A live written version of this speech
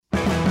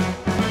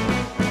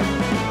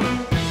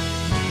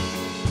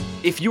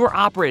If you are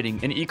operating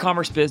an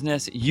e-commerce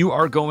business, you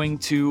are going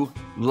to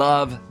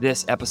love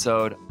this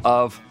episode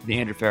of the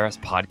Andrew Ferris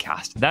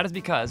podcast. That is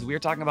because we are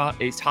talking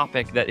about a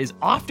topic that is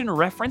often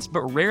referenced,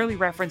 but rarely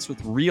referenced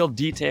with real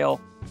detail,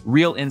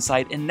 real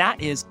insight, and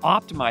that is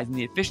optimizing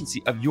the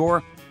efficiency of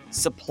your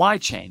supply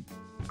chain.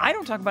 I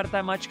don't talk about it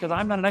that much because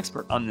I'm not an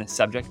expert on this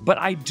subject, but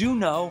I do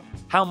know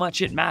how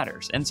much it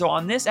matters. And so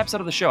on this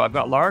episode of the show, I've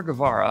got Lara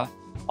Guevara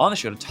on the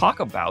show to talk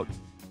about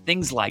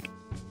things like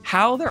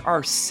how there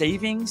are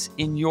savings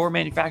in your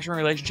manufacturing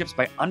relationships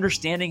by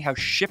understanding how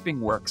shipping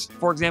works.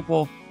 For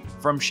example,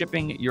 from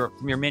shipping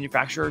from your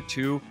manufacturer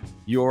to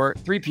your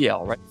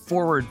 3PL, right?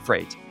 Forward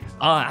freight.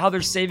 How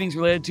there's savings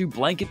related to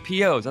blanket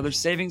POs. How there's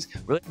savings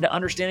related to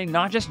understanding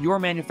not just your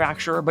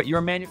manufacturer, but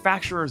your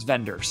manufacturer's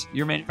vendors,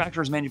 your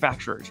manufacturer's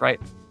manufacturers, right?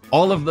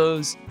 All of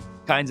those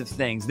kinds of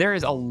things. There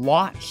is a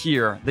lot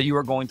here that you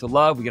are going to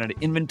love. We get into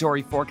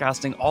inventory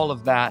forecasting, all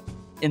of that.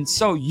 And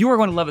so you are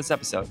going to love this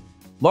episode.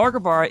 Lara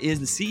Guevara is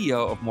the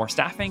CEO of More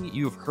Staffing.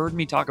 You have heard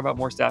me talk about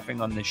More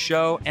Staffing on this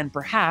show, and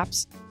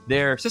perhaps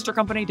their sister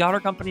company, daughter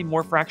company,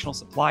 More Fractional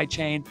Supply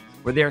Chain,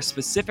 where they are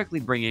specifically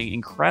bringing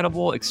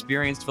incredible,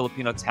 experienced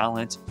Filipino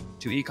talent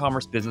to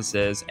e-commerce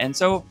businesses. And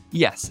so,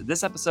 yes,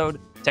 this episode,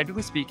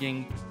 technically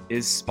speaking,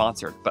 is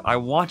sponsored. But I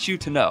want you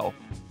to know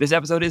this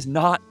episode is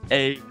not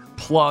a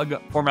plug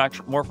for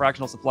More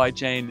Fractional Supply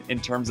Chain in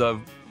terms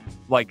of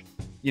we're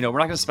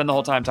not going to spend the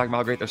whole time talking about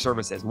how great their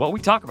service is. What we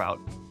talk about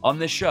on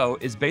this show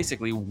is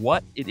basically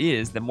what it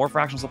is that More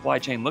Fractional Supply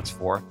Chain looks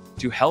for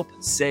to help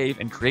save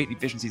and create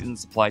efficiencies in the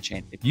supply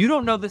chain. If you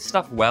don't know this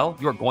stuff well,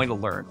 you are going to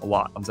learn a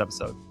lot on this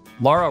episode.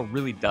 Lara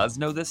really does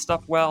know this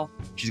stuff well.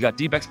 She's got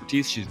deep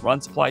expertise. She's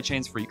run supply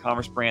chains for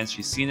e-commerce brands.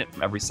 She's seen it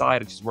from every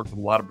side, and she's worked with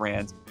a lot of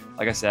brands.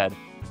 Like I said,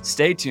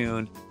 stay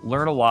tuned,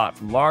 learn a lot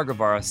from Lara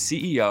Guevara,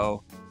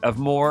 CEO of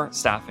More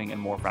Staffing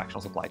and More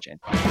Fractional Supply Chain.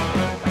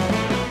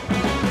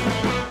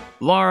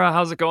 Lara,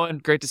 how's it going?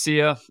 Great to see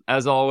you,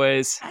 as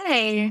always.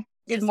 Hi.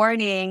 Good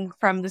morning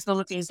from the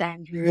Philippines,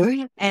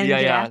 Andrew. And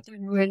good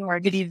afternoon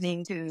or good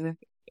evening to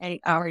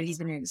our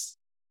listeners.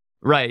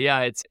 Right.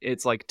 Yeah.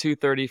 It's like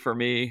 2:30 for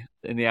me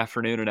in the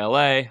afternoon in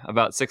LA,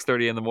 about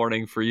 6:30 in the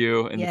morning for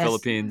you in the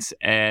Philippines.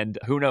 And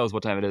who knows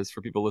what time it is for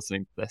people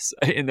listening to this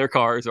in their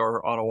cars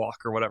or on a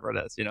walk or whatever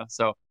it is,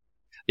 So,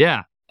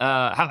 yeah.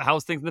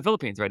 How's things in the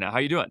Philippines right now? How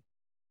are you doing?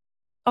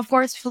 Of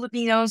course,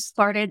 Filipinos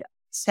started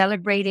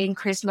celebrating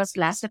Christmas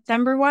last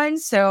September 1.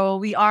 So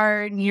we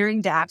are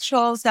nearing the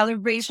actual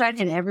celebration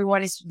and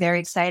everyone is very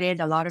excited.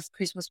 A lot of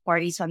Christmas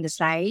parties on the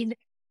side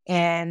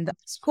and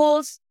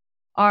schools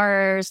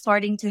are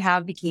starting to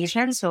have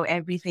vacation. So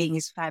everything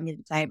is family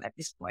time at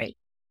this point.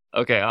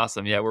 Okay,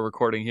 awesome. Yeah, we're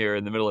recording here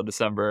in the middle of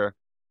December.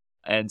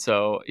 And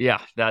so,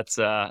 it's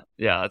a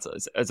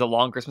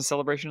long Christmas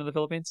celebration in the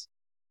Philippines?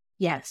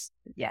 Yes.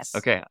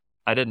 Okay.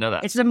 I didn't know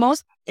that. It's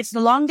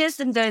the longest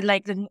and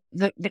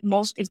the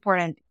most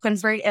important.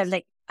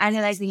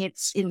 Analyzing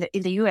it in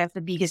the US,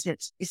 the biggest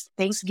is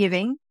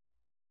Thanksgiving,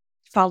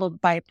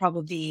 followed by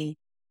probably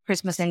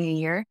Christmas and New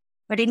Year.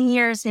 But in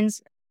here,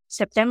 since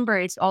September,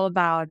 it's all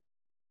about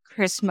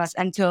Christmas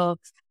until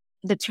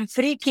the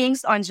Three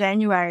Kings on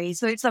January.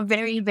 So it's a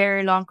very,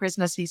 very long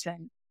Christmas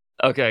season.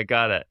 Okay,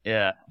 got it.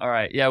 Yeah. All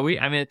right. Yeah,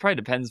 it probably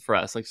depends for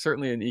us. Like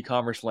certainly in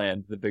e-commerce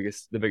land, the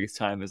biggest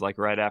time is like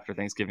right after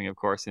Thanksgiving, of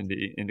course,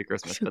 into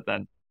Christmas. But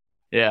then,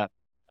 yeah.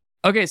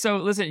 Okay, so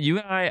listen, you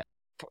and I,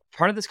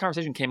 part of this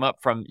conversation came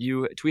up from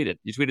you tweeted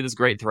this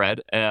great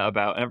thread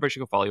about, and everybody should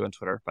go follow you on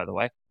Twitter, by the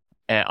way.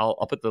 And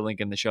I'll put the link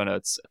in the show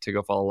notes to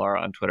go follow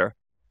Lara on Twitter.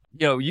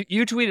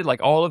 You tweeted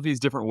like all of these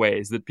different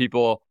ways that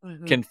people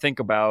can think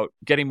about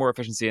getting more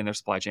efficiency in their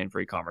supply chain for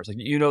e-commerce. Like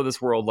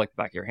this world like the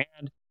back of your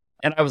hand.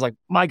 And I was like,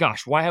 my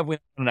gosh, why have we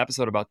done an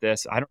episode about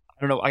this? I don't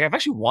know. I've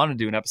actually wanted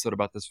to do an episode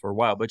about this for a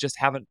while, but just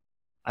haven't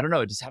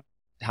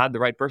had the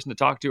right person to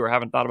talk to or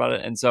haven't thought about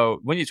it. And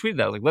so when you tweeted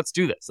that, I was like, let's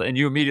do this. And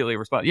you immediately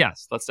responded,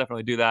 yes, let's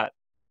definitely do that.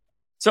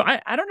 So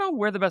I don't know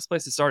where the best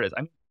place to start is.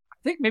 I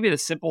think maybe the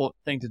simple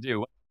thing to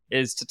do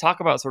is to talk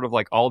about sort of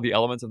like all the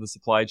elements of the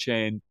supply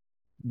chain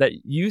that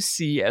you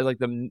see as like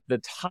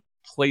the top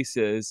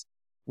places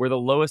where the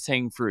lowest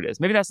hanging fruit is.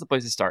 Maybe that's the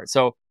place to start.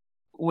 So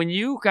when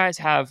you guys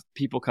have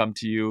people come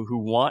to you who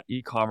want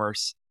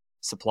e-commerce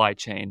supply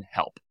chain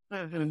help,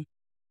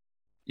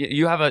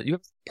 you have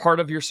part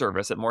of your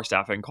service at More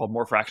Staffing called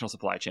More Fractional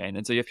Supply Chain.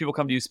 And so you have people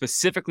come to you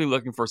specifically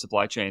looking for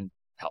supply chain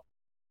help.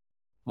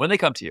 When they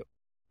come to you,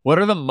 what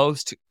are the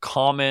most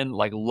common,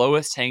 like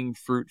lowest hanging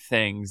fruit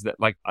things that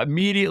like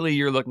immediately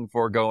you're looking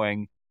for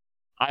going,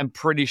 I'm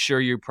pretty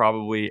sure you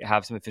probably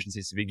have some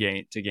efficiencies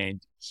to gain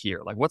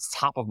here. Like what's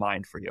top of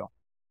mind for you?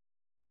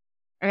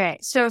 All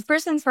right. So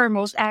first and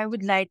foremost, I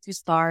would like to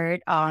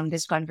start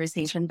this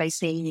conversation by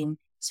saying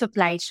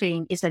supply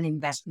chain is an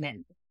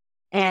investment.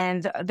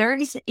 And there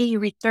is a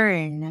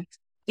return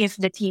if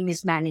the team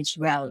is managed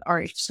well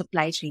or if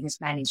supply chain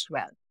is managed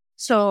well.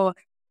 So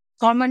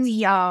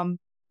commonly,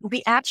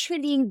 we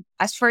actually,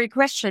 as for your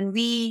question,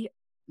 we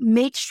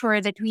make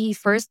sure that we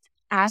first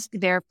ask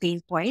their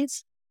pain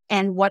points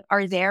and what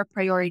are their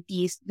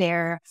priorities,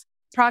 their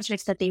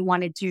projects that they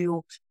wanted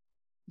to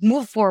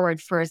move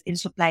forward first in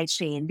supply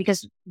chain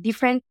because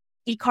different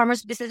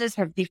e-commerce businesses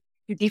have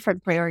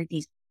different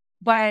priorities.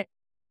 But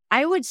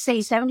I would say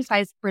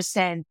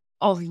 75%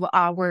 of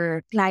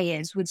our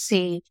clients would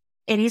say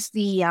it is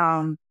the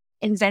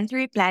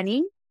inventory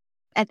planning.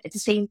 At the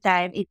same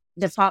time,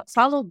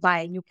 followed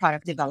by new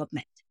product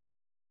development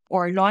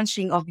or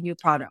launching of new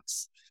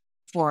products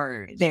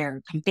for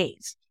their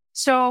campaigns.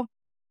 So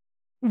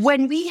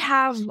when we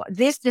have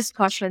these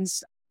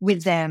discussions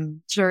with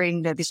them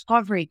during the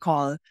discovery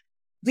call,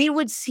 we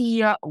would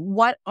see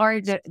what are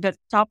the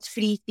top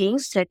three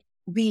things that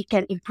we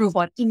can improve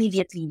on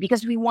immediately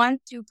because we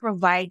want to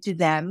provide to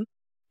them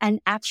an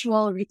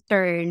actual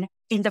return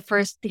in the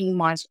first 3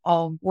 months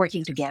of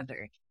working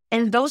together.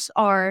 And those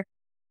are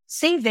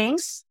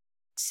savings,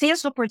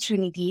 sales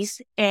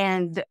opportunities,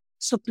 and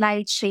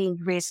supply chain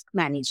risk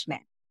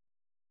management.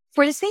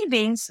 For the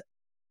savings,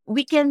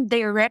 we can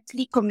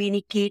directly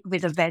communicate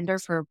with the vendor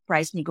for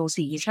price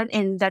negotiation,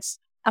 and that's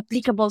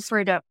applicable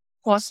for the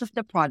cost of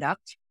the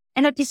product.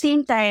 And at the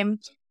same time,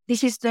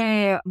 this is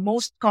the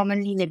most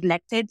commonly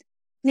neglected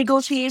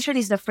negotiation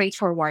is the freight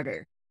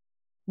forwarder,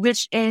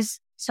 which is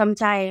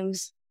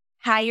sometimes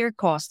higher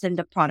cost than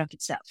the product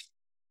itself.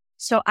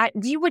 So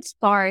we would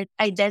start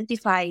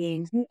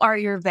identifying who are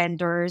your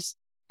vendors.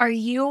 Are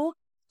you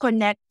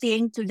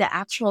connecting to the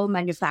actual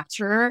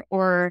manufacturer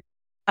or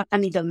a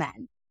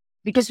middleman?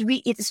 Because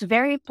it is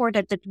very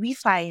important that we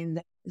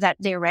find that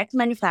direct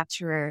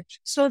manufacturer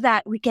so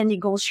that we can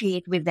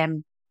negotiate with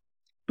them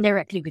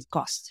directly with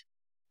cost.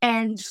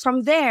 And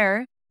from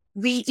there,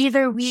 we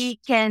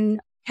can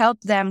help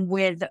them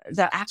with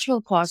the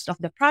actual cost of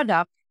the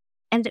product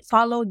and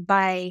followed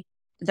by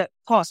the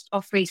cost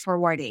of freight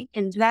forwarding.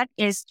 And that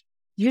is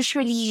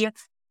usually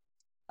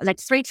like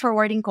freight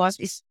forwarding cost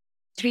is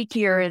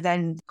trickier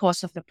than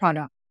cost of the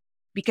product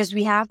because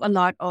we have a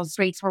lot of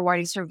freight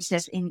forwarding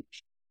services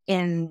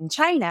in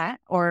China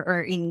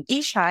or in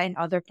Asia and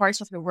other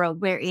parts of the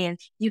world wherein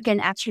you can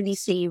actually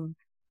save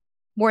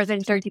more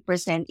than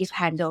 30% if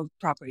handled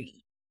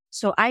properly.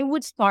 So I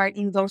would start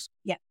in those.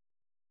 Yeah.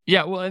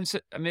 Yeah. Well,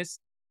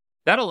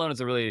 that alone is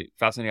a really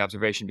fascinating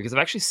observation because I've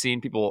actually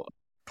seen people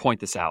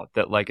point this out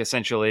that like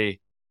essentially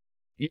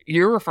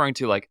you're referring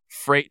to like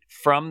freight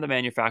from the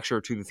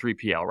manufacturer to the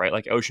 3PL, right?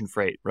 Like ocean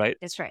freight, right?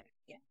 That's right.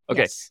 Yeah.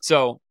 Okay. Yes.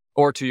 So,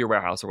 or to your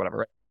warehouse or whatever.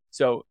 Right?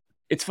 So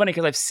it's funny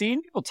because I've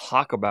seen people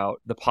talk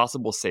about the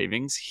possible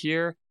savings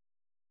here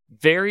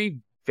very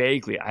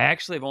vaguely.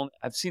 I've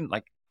seen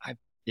like,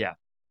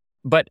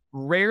 but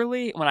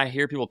rarely when I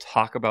hear people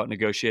talk about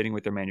negotiating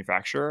with their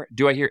manufacturer,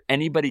 do I hear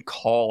anybody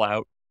call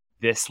out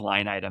this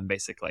line item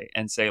basically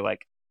and say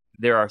like,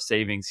 there are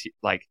savings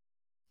like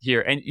here.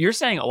 And you're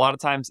saying a lot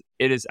of times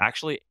it is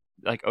actually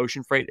like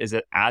ocean freight. Is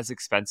it as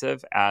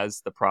expensive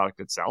as the product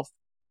itself?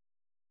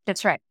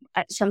 That's right.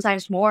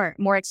 Sometimes more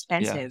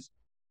expensive. Yeah.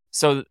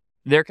 So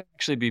there can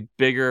actually be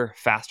bigger,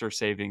 faster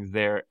savings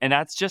there. And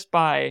that's just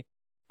by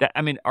that.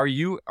 I mean, are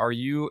you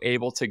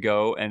able to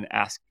go and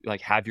ask,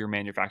 like, have your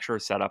manufacturer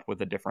set up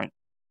with a different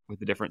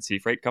sea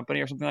freight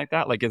company or something like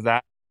that? Like, is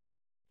that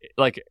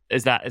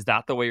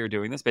the way you're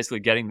doing this? Basically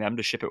getting them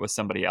to ship it with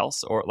somebody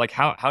else? Or like,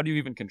 how do you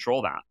even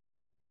control that?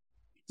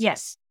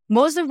 Yes.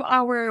 When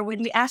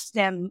we ask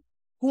them,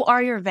 who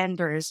are your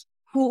vendors?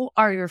 Who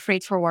are your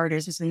freight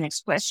forwarders is the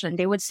next question.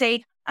 They would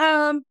say,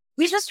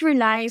 we just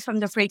rely from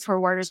the freight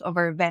forwarders of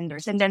our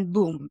vendors. And then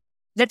boom,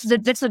 that's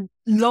the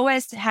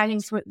lowest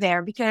hanging fruit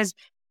there because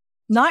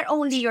not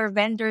only your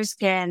vendors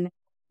can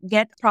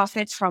get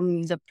profit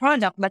from the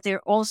product, but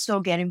they're also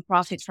getting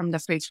profit from the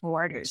freight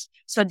forwarders.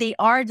 So they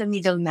are the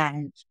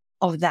middleman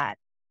of that.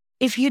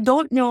 If you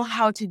don't know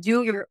how to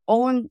do your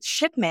own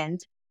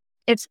shipment,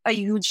 it's a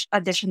huge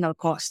additional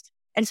cost.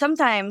 And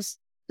sometimes,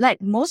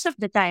 like most of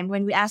the time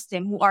when we ask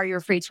them, who are your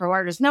freight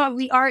forwarders? No,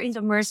 we are in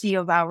the mercy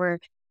of our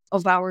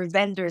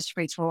vendors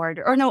freight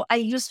forwarder. Or no, I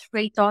use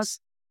Freightos,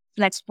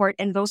 Flexport,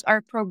 and those are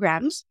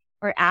programs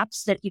or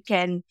apps that you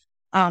can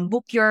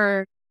book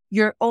your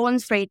own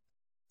freight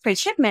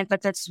shipment,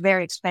 but that's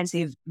very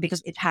expensive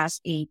because it has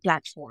a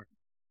platform.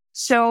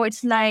 So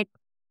it's like,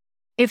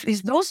 if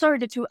those are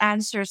the two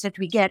answers that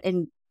we get,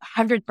 and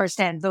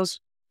 100%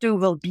 those two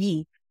will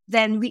be,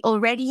 then we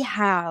already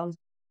have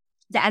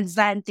the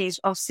advantage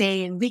of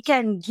saying we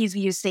can give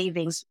you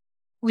savings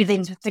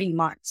within 3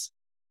 months.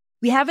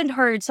 We haven't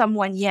heard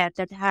someone yet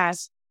that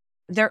has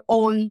their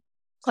own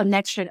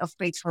connection of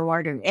freight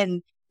forwarder,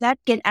 and that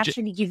can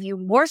actually give you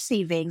more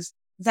savings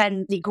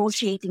than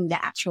negotiating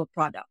the actual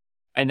product.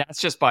 And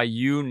that's just by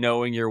you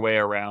knowing your way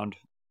around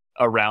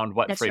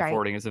what That's freight right.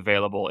 forwarding is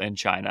available in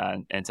China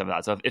and some of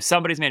that. So if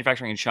somebody's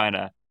manufacturing in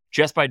China,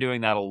 just by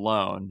doing that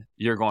alone,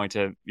 you're going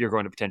to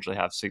potentially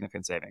have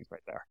significant savings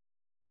right there.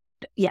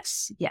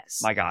 Yes.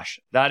 My gosh,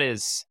 that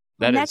is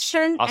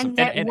Connection awesome.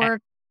 and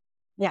network.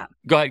 Yeah.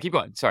 Go ahead. Keep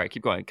going. Sorry.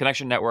 Keep going.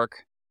 Connection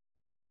network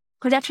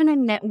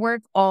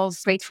of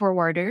freight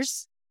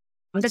forwarders.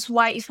 That's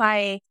why if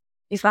I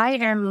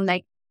am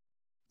like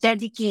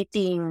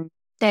dedicating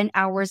 10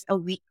 hours a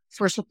week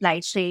for supply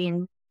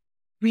chain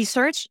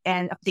research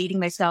and updating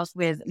myself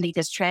with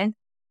latest trend,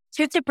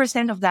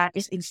 50% of that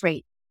is in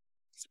freight.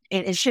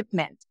 in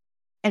shipment.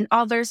 And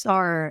others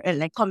are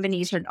like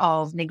combination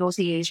of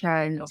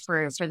negotiation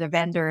for the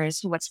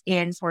vendors, what's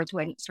in for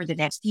the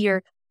next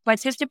year. But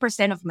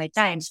 50% of my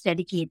time is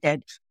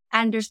dedicated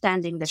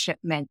understanding the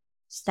shipment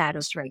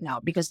status right now,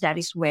 because that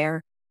is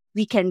where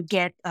we can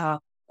get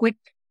quick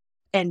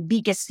and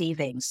biggest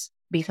savings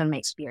based on my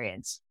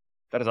experience.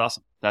 That is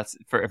awesome. That's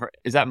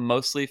is that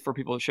mostly for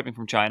people shipping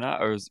from China,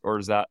 or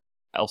is that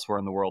elsewhere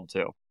in the world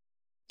too?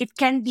 It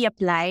can be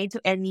applied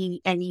to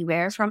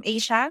anywhere from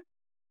Asia.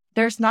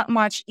 There's not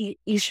much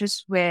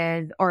issues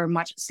with or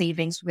much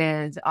savings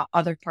with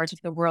other parts of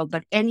the world,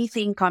 but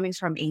anything coming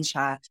from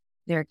Asia,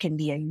 there can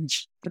be a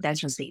huge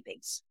potential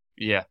savings.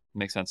 Yeah,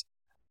 makes sense.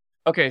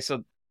 Okay,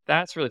 so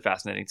that's really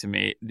fascinating to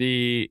me.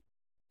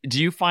 Do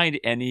you find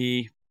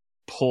any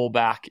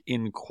pullback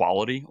in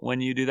quality when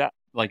you do that?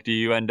 Like, do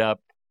you end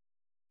up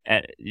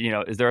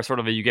is there a sort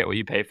of a you get what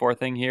you pay for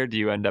thing here? Do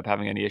you end up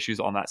having any issues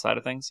on that side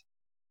of things?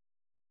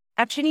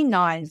 Actually,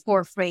 not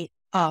for freight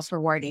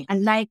forwarding.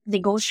 Unlike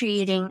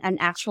negotiating an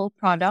actual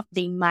product,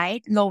 they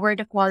might lower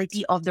the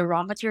quality of the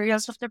raw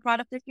materials of the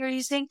product that you're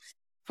using.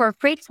 For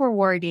freight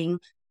forwarding,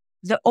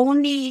 the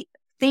only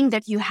thing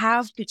that you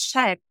have to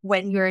check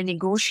when you're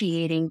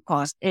negotiating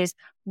cost is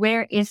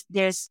where is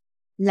this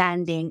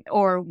landing,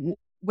 or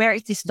where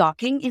is this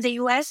docking in the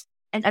US?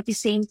 And at the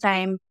same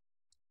time,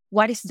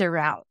 what is the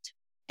route?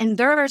 And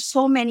there are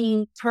so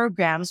many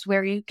programs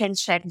where you can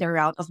check the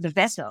route of the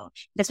vessel.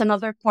 That's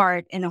another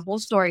part and a whole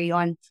story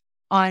on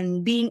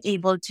being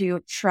able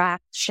to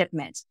track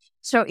shipments.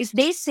 So if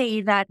they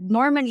say that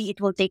normally it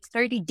will take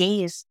 30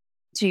 days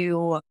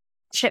to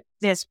ship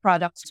this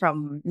product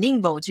from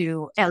Ningbo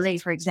to LA,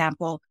 for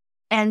example,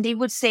 and they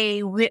would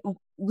say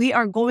we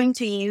are going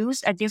to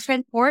use a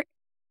different port,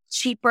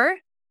 cheaper,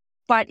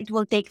 but it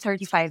will take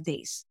 35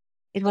 days.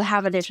 It will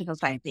have additional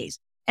 5 days.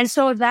 And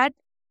so that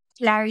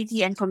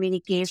clarity and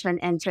communication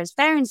and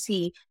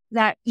transparency,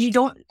 that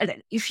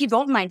if you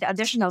don't mind the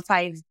additional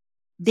 5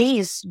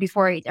 days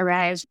before it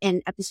arrives,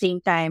 and at the same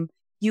time,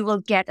 you will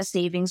get a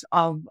savings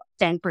of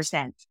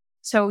 10%.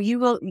 So you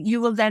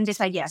will then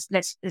decide, yes,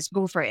 let's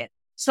go for it.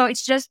 So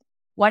it's just,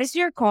 what is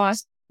your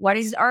cost? What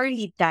is our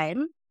lead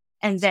time?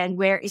 And then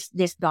where is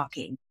this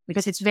docking?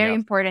 Because it's very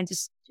important to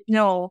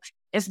know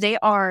if they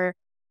are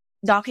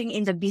docking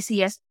in the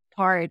busiest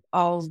part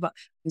of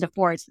the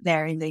ports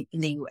there in the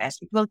US.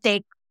 It will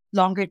take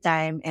longer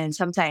time and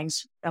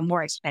sometimes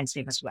more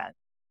expensive as well.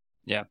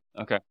 Yeah.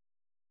 Okay.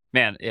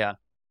 Man. Yeah.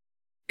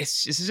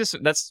 It's just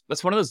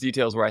that's one of those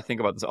details where I think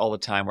about this all the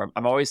time. Where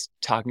I'm always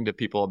talking to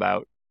people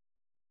about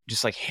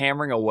just like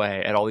hammering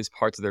away at all these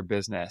parts of their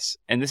business,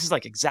 and this is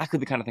like exactly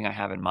the kind of thing I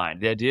have in mind.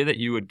 The idea that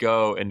you would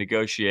go and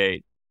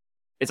negotiate.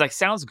 It's like,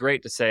 sounds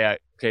great to say,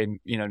 okay,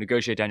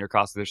 negotiate down your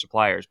costs with your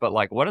suppliers, but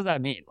like, what does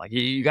that mean? Like,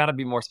 you got to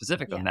be more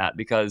specific than that,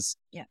 because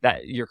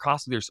that your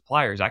cost with your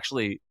suppliers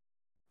actually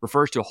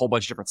refers to a whole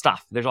bunch of different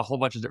stuff. There's a whole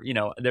bunch of,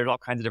 there's all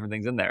kinds of different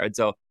things in there. And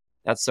so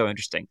that's so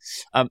interesting.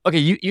 Okay,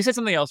 you said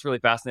something else really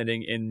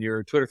fascinating in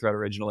your Twitter thread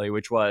originally,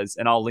 which was,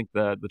 and I'll link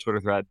the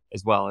Twitter thread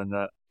as well in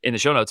the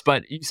show notes,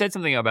 but you said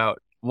something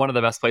about one of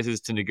the best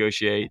places to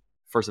negotiate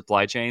for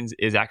supply chains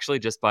is actually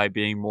just by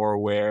being more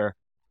aware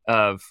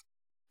of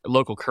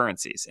local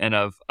currencies and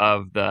of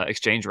the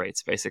exchange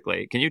rates,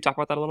 basically. Can you talk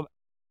about that a little bit?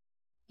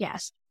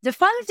 Yes. The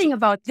fun thing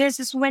about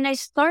this is when I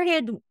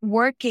started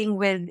working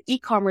with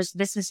e-commerce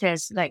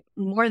businesses like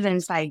more than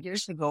 5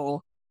 years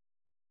ago,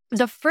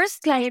 the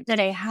first client that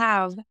I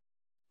have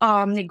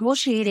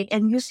negotiating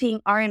and using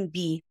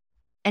RMB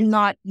and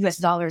not US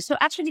dollars. So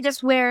actually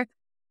that's where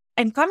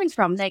I'm coming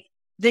from. Like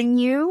the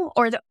new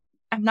or the,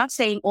 I'm not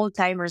saying old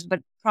timers, but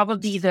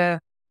probably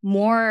the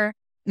more,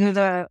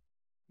 the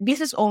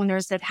business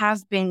owners that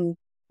have been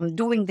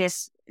doing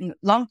this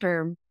long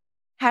term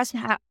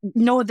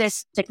know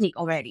this technique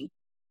already.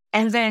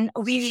 And then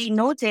we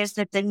noticed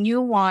that the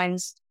new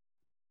ones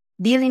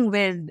dealing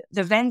with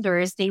the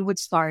vendors, they would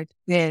start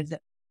with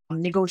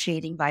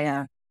negotiating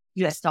via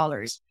US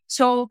dollars.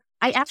 So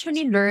I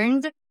actually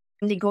learned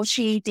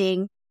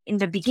negotiating in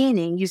the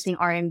beginning using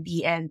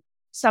RMB, and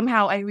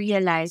somehow I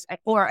realized,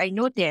 or I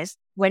noticed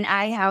when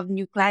I have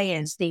new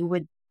clients, they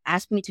would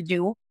ask me to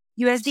do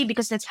USD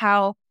because that's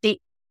how they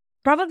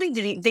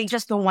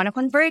just don't want to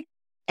convert,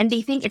 and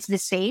they think it's the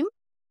same.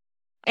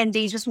 And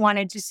they just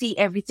wanted to see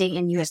everything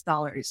in US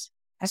dollars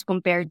as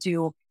compared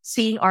to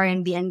seeing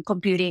RMB and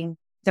computing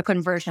the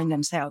conversion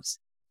themselves.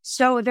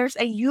 So there's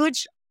a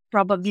huge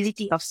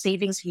probability of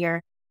savings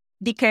here,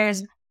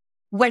 because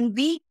when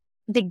we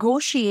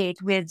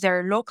negotiate with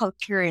their local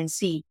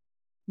currency,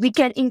 we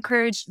can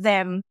encourage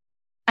them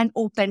an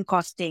open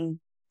costing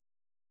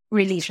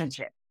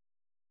relationship.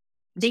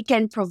 They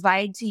can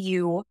provide to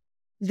you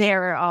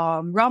their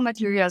raw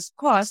materials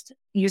cost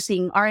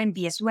using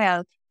RMB as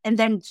well, and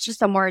then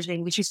just a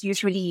margin, which is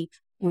usually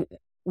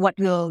what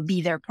will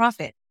be their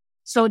profit.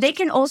 So they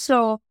can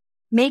also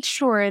make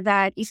sure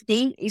that if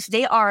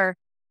they are,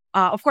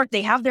 of course,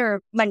 they have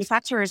their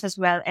manufacturers as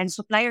well and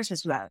suppliers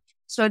as well.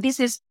 So this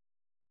is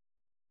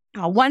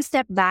one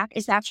step back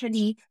is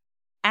actually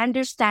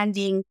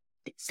understanding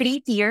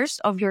 3 tiers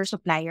of your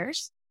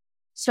suppliers.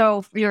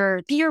 So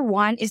your tier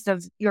one is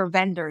your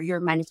vendor, your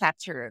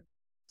manufacturer.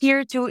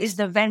 Tier two is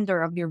the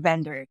vendor of your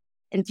vendor.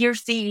 And tier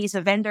three is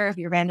a vendor of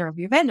your vendor of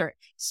your vendor.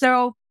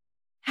 So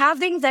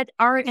having that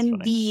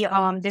R&D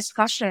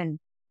discussion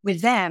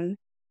with them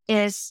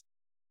is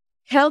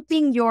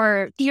helping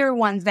your tier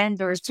one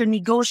vendors to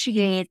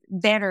negotiate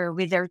better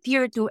with their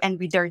tier two and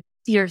with their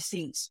tier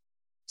threes.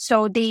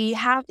 So they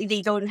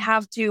don't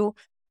have to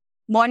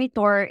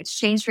monitor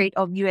exchange rate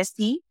of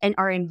USD and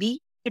RMB.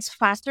 It's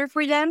faster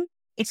for them.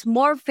 It's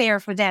more fair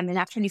for them and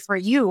actually for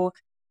you.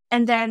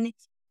 And then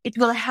it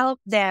will help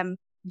them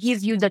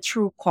give you the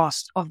true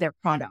cost of their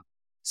product.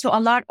 So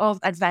a lot of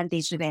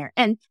advantage there.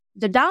 And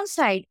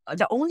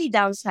the only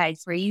downside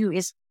for you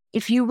is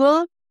if you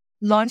will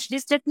launch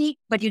this technique,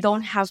 but you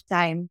don't have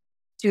time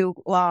to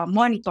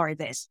monitor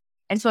this.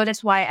 And so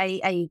that's why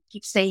I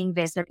keep saying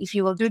this, that if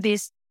you will do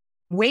this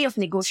way of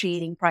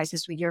negotiating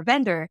prices with your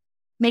vendor,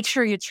 make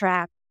sure you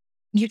track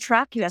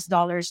US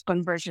dollars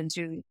conversion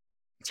to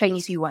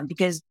Chinese yuan,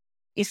 because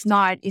if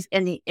not,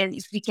 and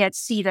if we can't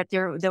see that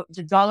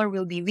the dollar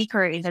will be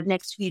weaker in the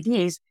next few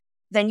days,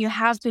 then you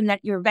have to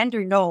let your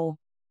vendor know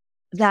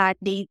that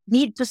they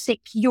need to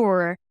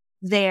secure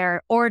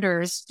their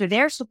orders to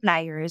their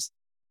suppliers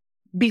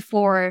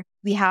before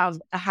we have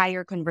a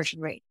higher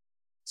conversion rate.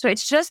 So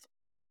it's just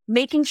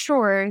making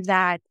sure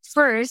that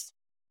first,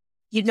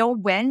 you know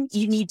when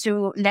you need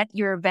to let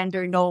your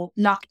vendor know,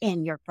 lock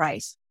in your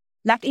price.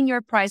 Lock in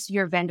your price to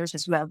your vendors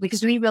as well,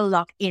 because we will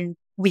lock in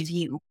with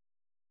you.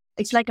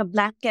 It's like a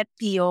blanket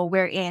PO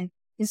wherein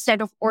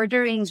instead of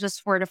ordering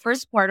just for the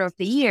first quarter of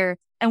the year,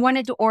 I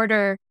wanted to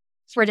order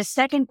for the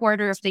second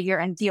quarter of the year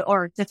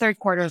or the third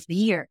quarter of the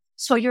year.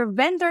 So your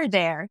vendor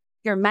there,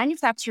 your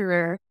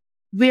manufacturer,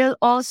 will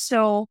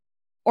also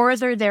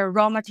order their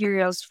raw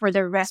materials for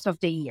the rest of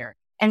the year.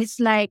 And it's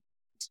like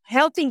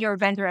helping your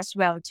vendor as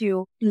well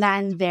to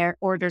plan their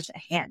orders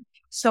ahead.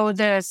 So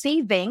the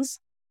savings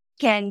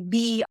can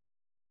be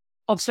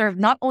observed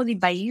not only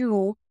by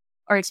you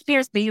or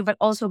experienced by you, but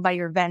also by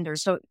your vendor.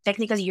 So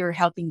technically you're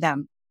helping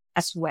them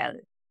as well.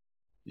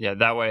 Yeah,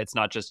 that way it's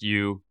not just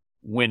you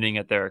winning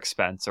at their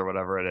expense or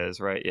whatever it is,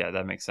 right? Yeah,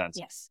 that makes sense.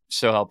 Yes.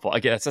 So helpful.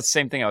 Again, it's the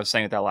same thing I was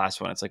saying with that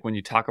last one. It's like when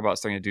you talk about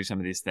starting to do some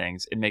of these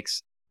things,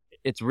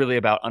 it's really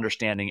about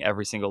understanding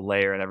every single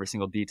layer and every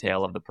single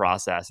detail of the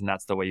process. And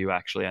that's the way you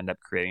actually end up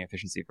creating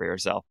efficiency for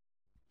yourself.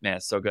 Man,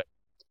 it's so good.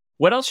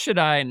 What else should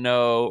I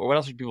know, or what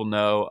else should people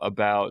know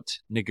about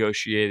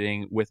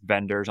negotiating with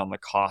vendors on the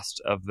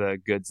cost of the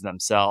goods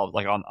themselves,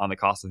 like on the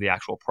cost of the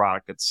actual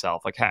product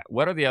itself? Like,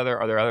 are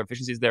there other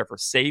efficiencies there for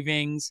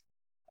savings?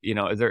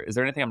 Is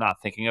there anything I'm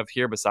not thinking of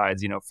here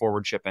besides,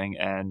 forward shipping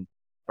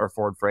or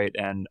forward freight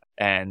and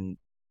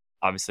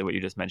obviously what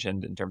you just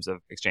mentioned in terms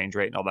of exchange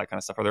rate and all that kind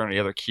of stuff? Are there any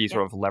other key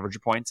sort of leverage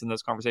points in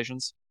those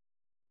conversations?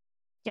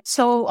 Yeah.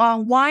 So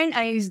one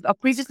I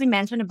previously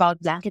mentioned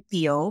about blanket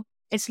PO,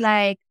 it's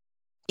like,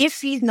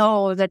 if we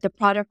know that the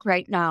product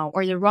right now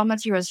or the raw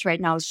materials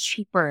right now is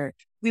cheaper,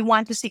 we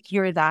want to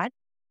secure that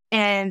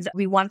and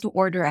we want to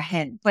order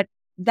ahead. But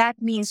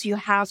that means you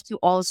have to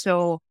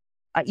also,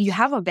 you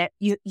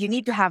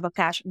need to have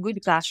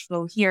good cash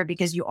flow here,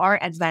 because you are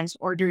advance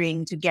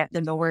ordering to get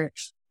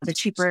the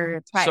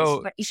cheaper price.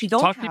 So but if you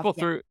don't talk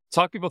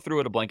people through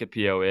what a blanket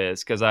PO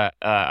is, because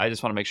I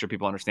just want to make sure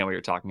people understand what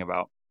you're talking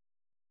about.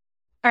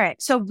 All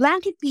right. So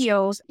blanket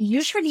POs,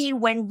 usually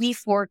when we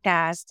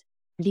forecast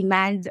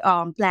demand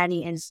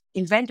planning and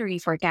inventory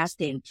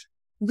forecasting,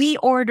 we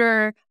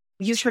order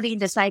usually in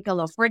the cycle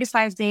of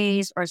 45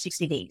 days or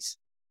 60 days.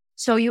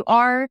 So you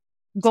are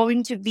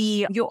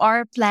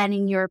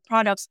planning your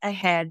products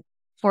ahead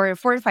for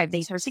 45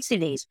 days or 60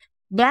 days.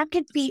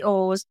 Blanket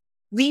POs,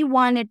 we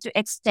wanted to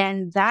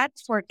extend that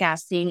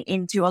forecasting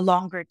into a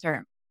longer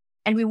term.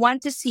 And we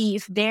want to see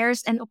if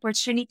there's an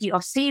opportunity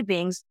of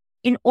savings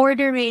in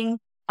ordering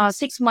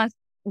 6 months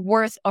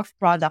worth of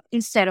product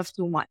instead of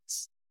 2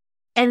 months.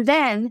 And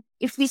then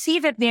if we see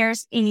that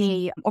there's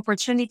any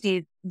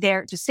opportunity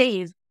there to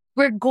save,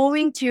 we're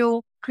going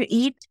to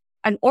create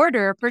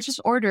purchase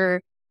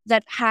order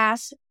that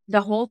has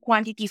the whole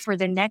quantity for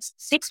the next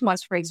 6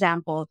 months, for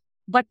example,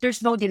 but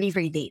there's no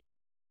delivery date.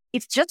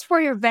 It's just for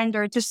your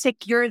vendor to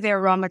secure their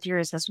raw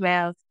materials as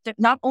well.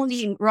 Not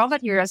only in raw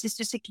materials, is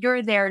to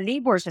secure their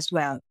labors as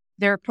well,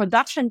 their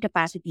production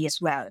capacity as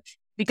well.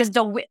 Because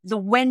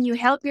when you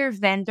help your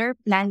vendor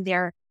plan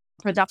their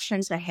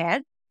productions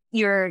ahead,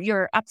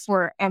 you're up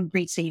for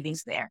great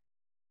savings there.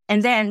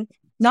 And then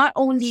not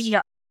only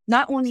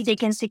they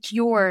can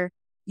secure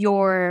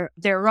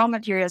their raw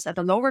materials at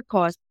a lower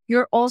cost,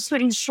 you're also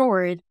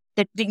ensured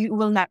that you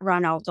will not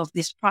run out of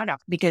this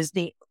product because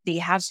they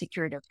have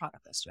secured their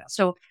product as well.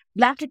 So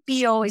blanket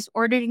PO is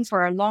ordering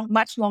for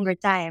much longer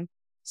time,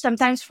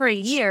 sometimes for a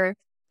year,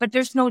 but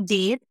there's no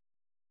date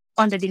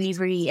on the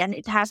delivery, and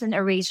it has an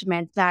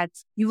arrangement that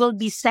you will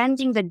be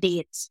sending the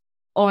dates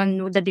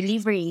on the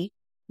delivery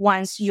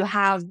once you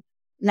have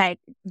like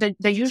the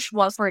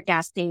usual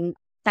forecasting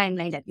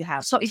timeline that you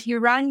have. So if you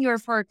run your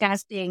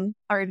forecasting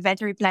or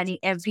inventory planning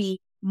every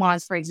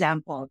month, for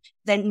example,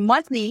 then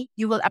monthly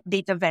you will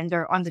update the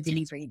vendor on the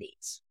delivery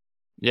dates.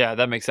 Yeah,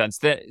 that makes sense.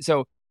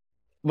 So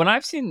when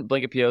I've seen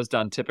blanket POs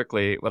done,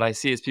 typically what I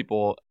see is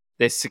people,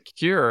 they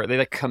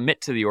like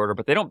commit to the order,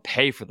 but they don't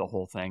pay for the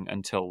whole thing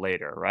until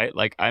later, right?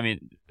 Like, I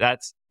mean,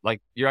 that's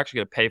like, you're actually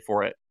going to pay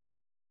for it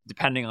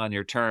depending on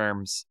your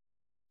terms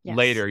Yes.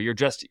 later. You're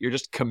just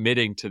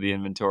committing to the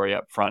inventory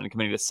up front and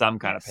committing to some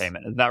kind of Yes.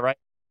 payment. Isn't that right?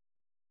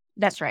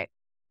 That's right.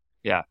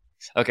 Yeah.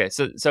 Okay.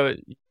 So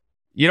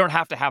you don't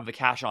have to have the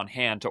cash on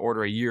hand to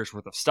order a year's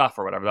worth of stuff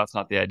or whatever. That's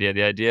not the idea.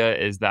 The idea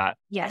is that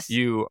Yes.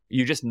 you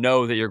just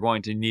know that you're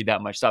going to need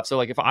that much stuff. So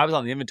like if I was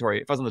on the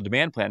inventory, if I was on the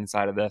demand planning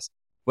side of this,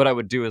 what I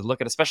would do is look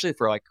at, especially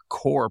for like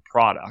core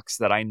products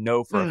that I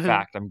know for a Mm-hmm.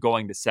 fact I'm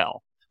going to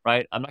sell,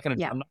 right? Yeah,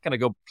 I'm not gonna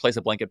go place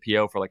a blanket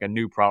PO for like a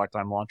new product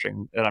I'm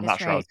launching that I'm not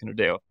that's sure I was right. gonna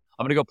do.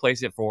 I'm gonna go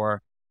place it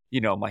for,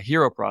 my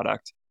hero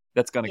product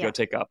that's gonna go Yeah,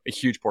 take up a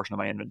huge portion of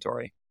my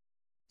inventory.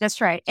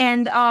 that's right.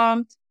 And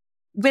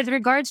with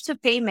regards to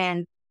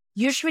payment,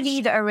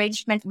 usually the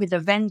arrangement with the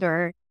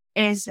vendor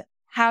is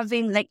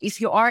having, like,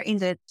 if you are in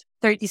the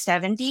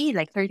 30/70,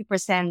 like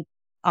 30%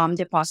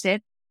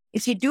 deposit,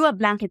 if you do a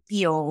blanket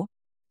PO,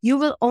 you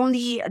will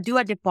only do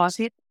a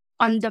deposit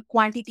on the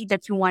quantity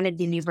that you want it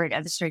delivered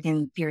at a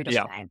certain period of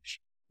Yeah, time.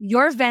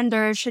 Your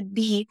vendor should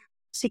be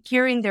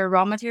securing their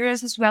raw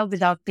materials as well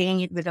without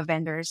paying it with the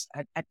vendors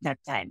at that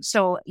time.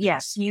 So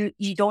yes, you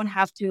don't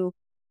have to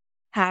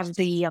have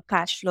the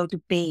cash flow to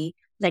pay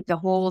like the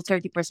whole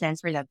 30%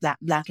 for that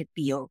blanket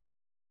PO.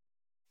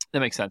 that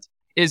makes sense.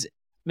 Is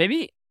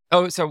maybe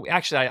Oh, so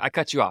actually I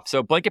cut you off.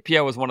 So blanket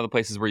PO was one of the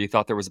places where you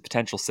thought there was a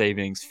potential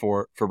savings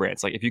for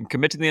brands. Like if you can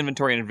commit to the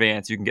inventory in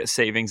advance, you can get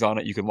savings on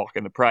it, you can lock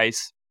in the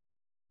price,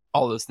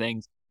 all those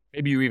things.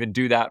 Maybe you even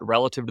do that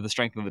relative to the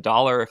strength of the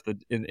dollar. If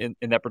in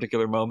that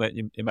particular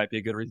moment, it might be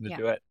a good reason to Yeah.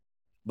 do it.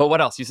 But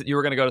what else? You said you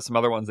were going to go to some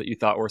other ones that you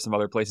thought were some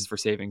other places for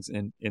savings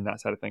in that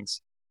side of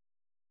things.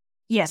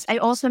 Yes, I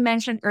also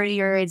mentioned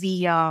earlier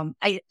the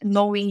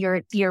knowing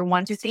your tier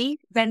 1 to 3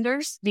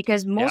 vendors,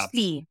 because Yeah,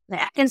 mostly,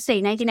 like, I can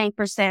say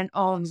 99%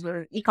 of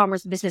the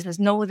e-commerce businesses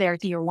know their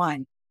tier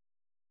 1,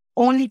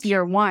 only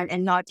tier 1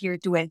 and not tier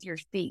 2 and tier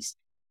 3.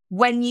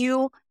 When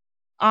you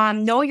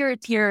know your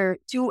tier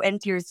 2 and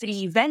tier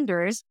 3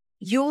 vendors,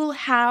 you'll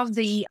have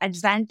the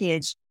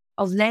advantage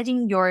of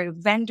letting your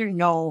vendor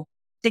know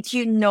that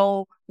you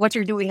know what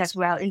you're doing as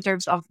well in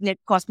terms of net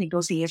cost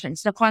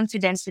negotiations, the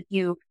confidence that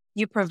you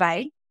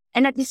provide.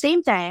 And at the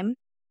same time,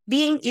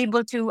 being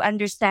able to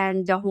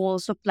understand the whole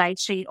supply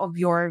chain of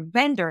your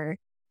vendor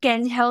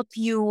can help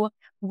you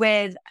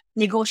with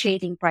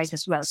negotiating price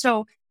as well.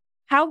 So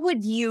how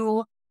would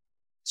you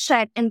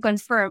check and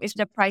confirm if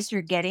the price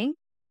you're getting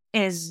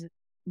is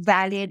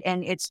valid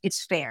and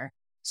it's fair?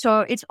 So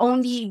it's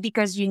only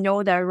because you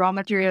know the raw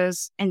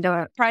materials and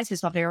the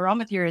prices of the raw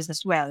materials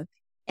as well,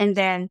 and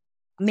then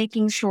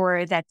making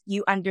sure that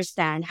you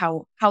understand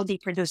how they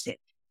produce it.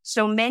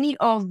 So many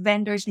of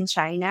vendors in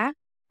China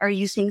are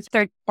using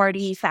third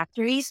party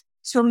factories.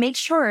 So make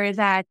sure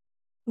that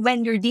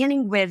when you're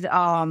dealing with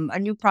a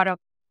new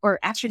product or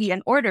actually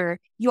an order,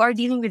 you are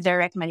dealing with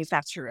direct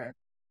manufacturer.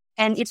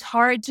 And it's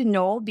hard to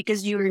know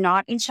because you're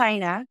not in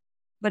China,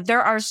 but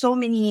there are so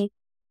many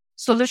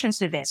solutions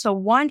to this. So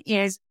one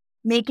is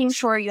making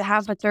sure you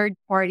have a third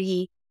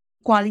party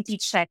quality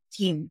check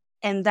team.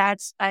 And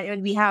that's, I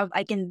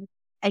can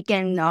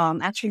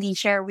actually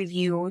share with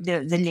you the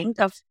link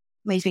of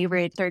my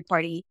favorite third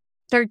party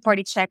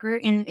checker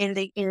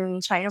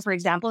in China, for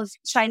example,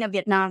 China,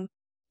 Vietnam,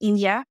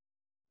 India,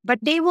 but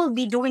they will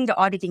be doing the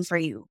auditing for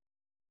you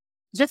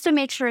just to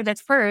make sure that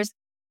first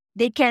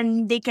they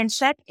can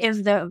check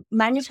if the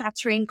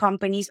manufacturing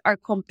companies are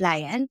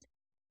compliant.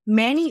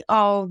 Many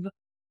of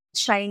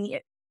Chinese,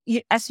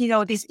 as you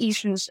know, these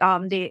issues,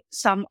 they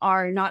some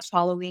are not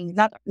following,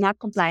 not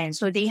compliant.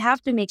 So they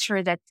have to make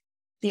sure that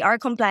they are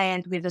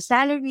compliant with the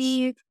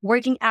salary,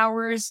 working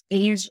hours,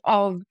 age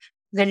of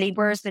the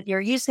laborers that you're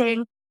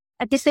using.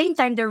 At the same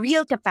time, the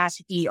real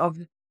capacity of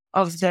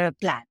the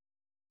plant.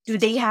 Do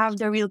they have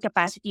the real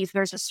capacity if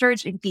there's a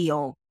surge in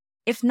PO?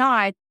 If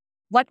not,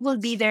 what will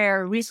be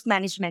their risk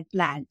management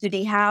plan? Do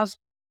they have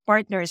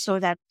partners so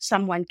that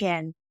someone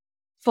can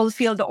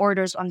fulfill the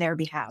orders on their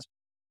behalf?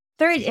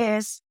 Third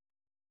is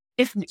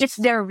if it's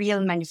their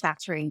real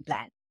manufacturing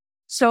plant.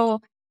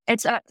 So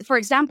for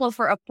example,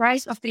 for a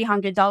price of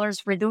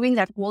 $300 for doing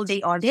that whole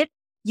day audit,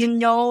 you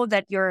know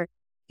that your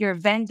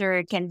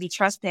vendor can be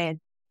trusted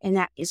and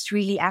that is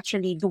really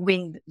actually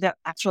doing the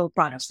actual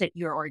products that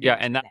you're yeah, ordering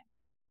and from that them.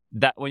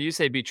 that when you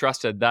say be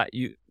trusted, that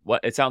you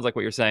what it sounds like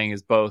what you're saying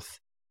is both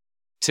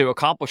to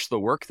accomplish the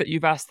work that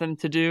you've asked them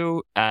to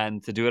do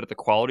and to do it at the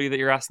quality that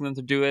you're asking them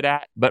to do it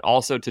at, but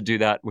also to do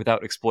that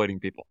without exploiting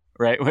people,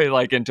 right?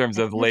 Like in terms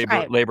of That's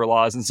right. labor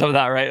laws and some of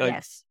that, right? Like,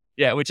 Yes.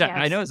 yeah, which I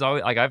Yes. know is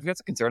always like I've got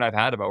a concern I've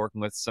had about working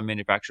with some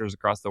manufacturers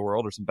across the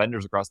world or some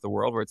vendors across the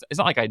world where it's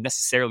not like I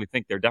necessarily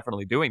think they're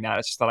definitely doing that.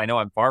 It's just that I know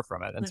I'm far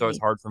from it, and so it's Really.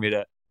 hard for me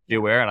to be Yeah.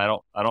 aware, and I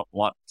don't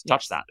want to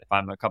touch Yes. that if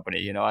I'm a company.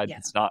 Yeah.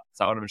 It's not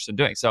what I'm interested in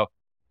doing. So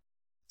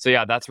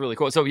yeah, that's really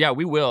cool. So yeah,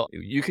 we will.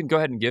 You can go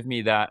ahead and give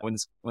me that when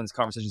this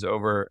conversation's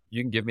over.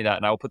 You can give me that,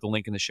 and I will put the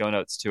link in the show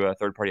notes to a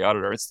third party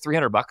auditor. It's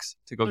 $300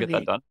 to go get that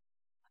Okay. done.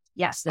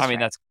 Yes, I that's mean,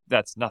 right.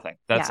 that's nothing.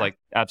 That's Yeah. like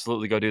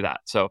absolutely go do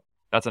that. So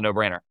that's a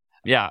no-brainer.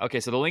 Yeah. Okay.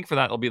 So the link for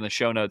that will be in the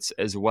show notes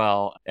as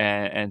well,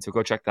 and so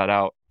go check that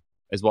out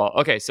as well.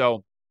 Okay.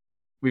 So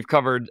we've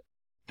covered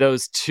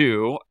those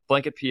two: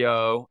 blanket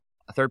PO,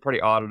 a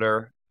third-party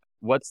auditor.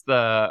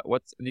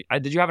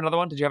 Did you have another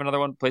one? Did you have another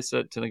one place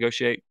to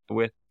negotiate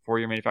with for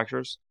your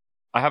manufacturers?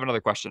 I have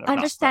another question if not,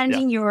 but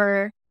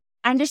yeah.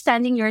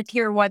 Understanding your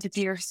tier 1 to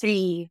tier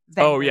 3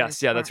 Oh yes,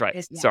 vendors yeah, that's or right.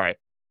 is yeah. Sorry.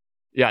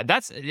 Yeah,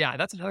 that's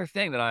another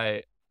thing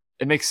that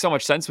it makes so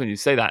much sense when you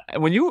say that.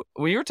 And when you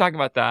were talking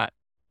about that,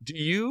 do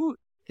you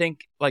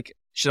think like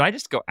should I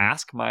just go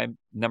ask my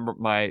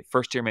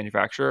first tier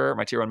manufacturer,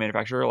 my tier 1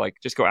 manufacturer, like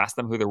just go ask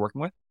them who they're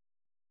working with?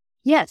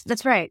 Yes,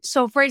 that's right.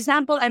 So for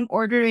example, I'm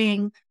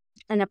ordering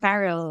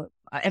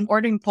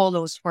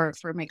polos for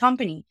my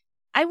company.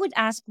 I would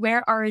ask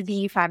where are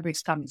the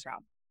fabrics coming from?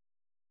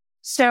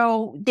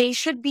 So they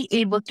should be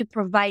able to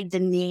provide the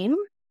name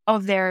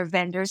of their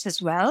vendors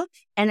as well.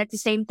 And at the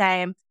same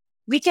time,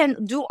 we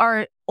can do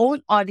our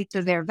own audit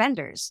to their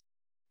vendors.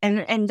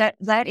 And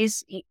that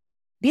is,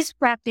 this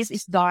practice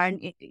is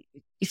done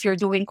if you're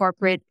doing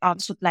corporate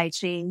supply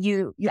chain,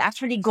 you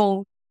actually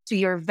go to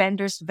your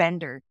vendor's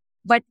vendor.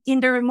 But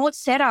in the remote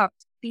setup,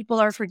 people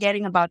are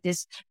forgetting about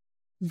this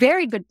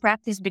very good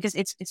practice because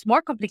it's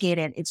more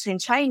complicated. It's in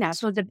China.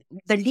 So the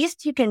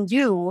least you can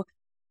do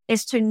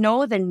is to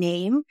know the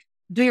name,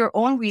 do your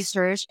own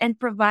research, and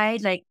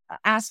provide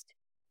ask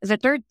the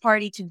third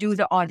party to do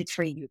the audit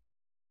for you.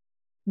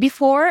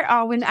 Before,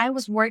 when I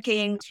was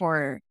working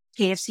for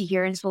KFC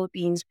here in the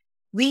Philippines,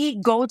 we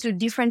go to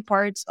different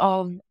parts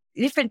of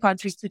different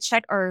countries to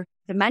check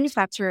the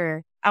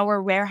manufacturer,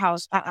 our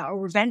warehouse,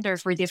 our vendor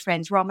for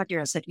different raw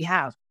materials that we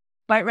have.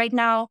 But right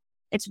now,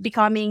 it's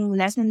becoming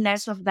less and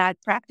less of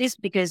that practice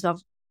because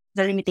of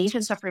the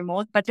limitations of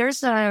remote. But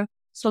there's a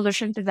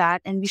solution to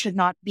that, and we should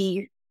not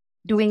be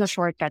doing a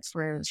shortcut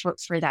for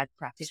that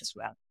practice as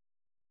well.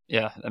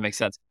 Yeah, that makes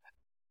sense.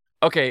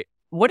 Okay,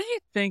 what do you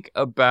think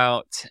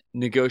about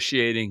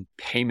negotiating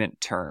payment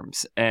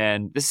terms?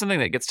 And this is something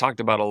that gets talked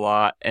about a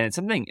lot, and it's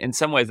something in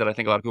some ways that I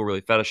think a lot of people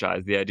really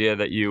fetishize, the idea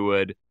that you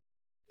would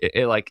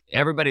like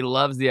everybody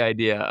loves the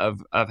idea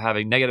of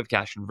having negative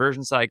cash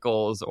conversion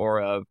cycles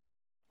or of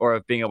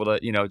being able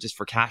to, just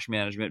for cash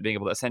management, being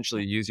able to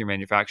essentially use your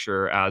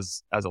manufacturer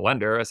as a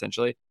lender,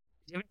 essentially.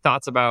 Do you have any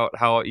thoughts about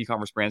how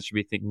e-commerce brands should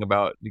be thinking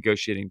about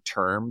negotiating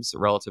terms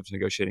relative to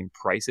negotiating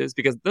prices?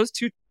 Because those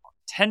two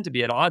tend to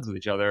be at odds with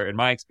each other, in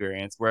my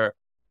experience, where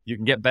you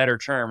can get better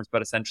terms,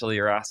 but essentially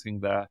you're asking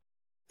but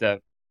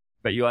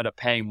you end up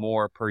paying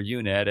more per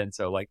unit. And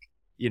so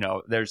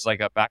there's like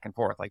a back and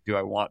forth, like, do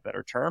I want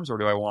better terms or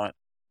do I want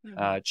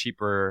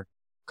cheaper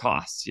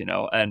costs,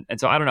 and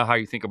so I don't know how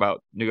you think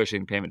about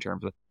negotiating payment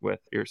terms with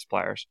your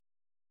suppliers.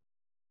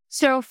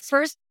 So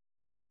first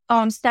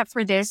step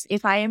for this,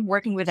 if I am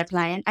working with a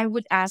client, I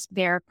would ask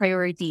their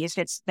priority if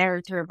it's better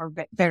term or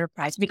better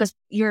price, because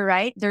you're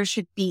right.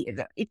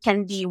 It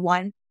can be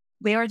one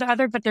way or the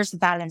other, but there's a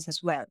balance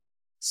as well.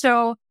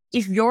 So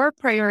if your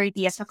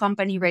priority as a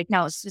company right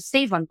now is to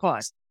save on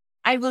cost,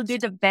 I will do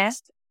the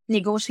best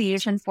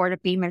negotiation for the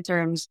payment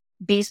terms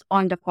based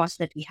on the cost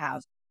that we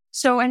have.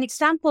 So an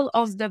example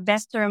of the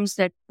best terms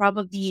that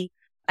probably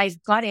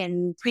I've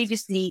gotten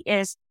previously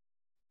is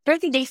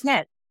 30 days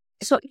net.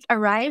 So it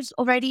arrives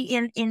already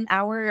in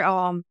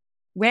our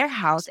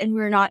warehouse and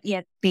we're not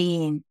yet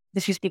paying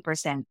the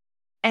 50%.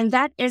 And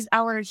that is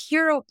our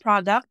hero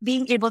product,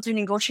 being able to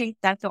negotiate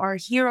that to our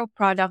hero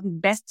product,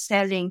 best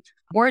selling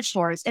board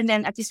shorts. And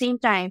then at the same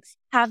time,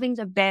 having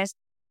the best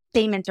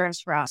payment terms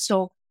for us.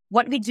 So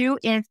what we do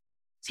is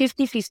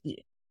 50-50.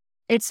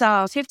 It's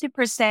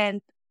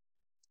 50%,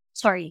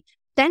 sorry,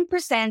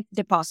 10%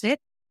 deposit.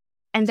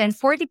 And then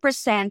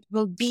 40%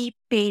 will be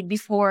paid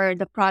before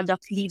the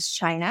product leaves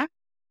China.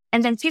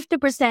 And then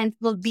 50%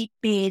 will be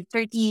paid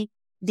 30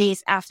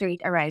 days after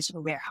it arrives in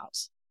the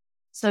warehouse.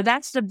 So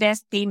that's the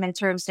best payment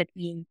terms that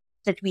we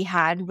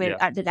had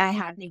that I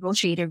had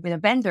negotiated with a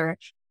vendor.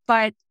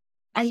 But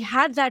I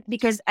had that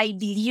because I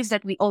believe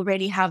that we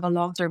already have a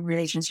long-term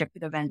relationship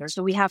with the vendor.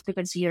 So we have to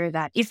consider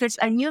that. If it's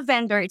a new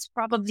vendor, it's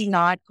probably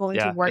not going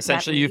to Yeah, work that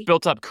essentially way. you've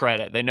built up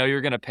credit. They know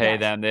you're going to pay Yes.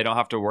 them. They don't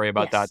have to worry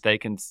about Yes. that.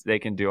 They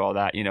can do all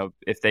that.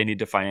 If they need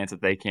to finance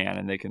it, they can,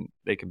 and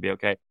they can be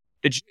okay.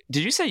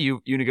 Did you say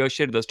you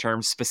negotiated those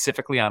terms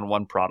specifically on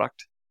one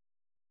product?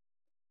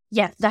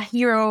 Yes, the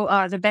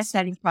hero, the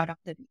best-selling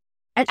product.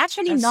 And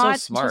actually That's so not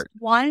just smart.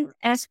 one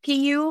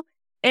SKU.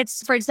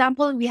 It's, for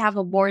example, we have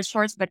a board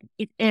shorts, but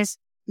it is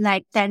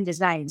like 10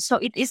 designs. So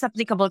it is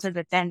applicable to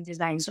the 10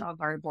 designs of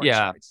our board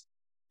Yeah. shorts.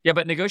 Yeah,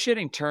 but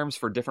negotiating terms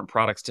for different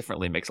products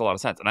differently makes a lot of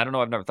sense. And I don't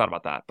know, I've never thought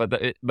about that.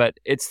 But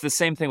it's the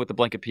same thing with the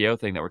blanket PO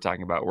thing that we're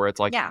talking about, where it's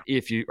like Yeah.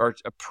 if you are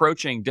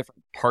approaching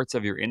different parts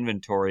of your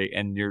inventory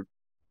and your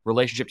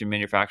relationship to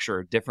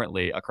manufacturer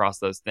differently across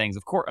those things,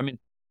 of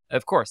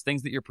course,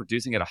 things that you're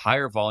producing at a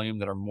higher volume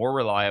that are more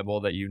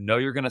reliable, that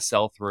you're going to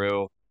sell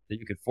through, that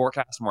you could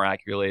forecast more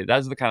accurately.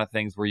 Those are the kind of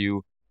things where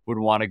you would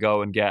want to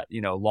go and get,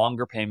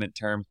 longer payment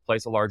terms,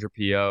 place a larger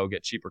PO,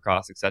 get cheaper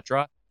costs,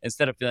 etc.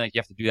 instead of feeling like you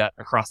have to do that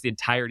across the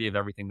entirety of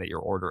everything that you're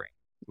ordering,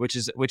 which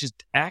is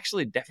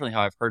actually definitely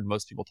how I've heard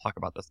most people talk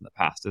about this in the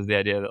past, is the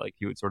idea that like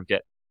you would sort of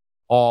get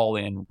all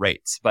in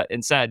rates. But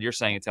instead, you're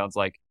saying it sounds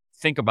like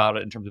think about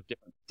it in terms of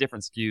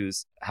different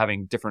SKUs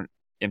having different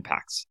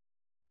impacts.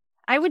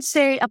 I would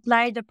say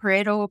apply the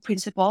Pareto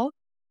principle.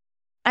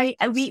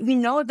 We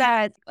know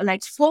that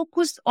like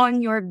focus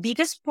on your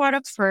biggest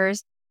product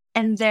first,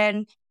 and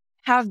then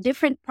have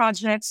different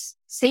projects,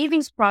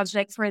 savings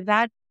project for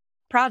that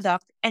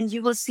product, and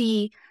you will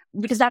see,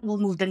 because that will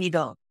move the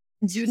needle.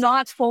 Do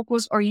not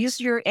focus or use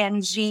your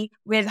energy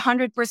with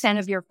 100%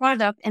 of your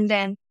product and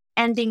then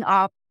ending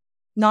up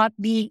not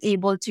being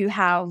able to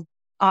have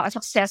a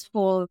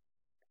successful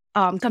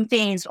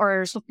campaigns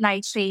or supply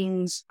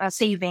chains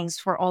savings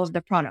for all of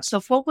the products. So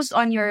focus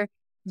on your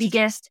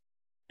biggest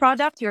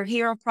product, your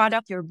hero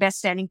product, your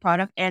best-selling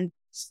product, and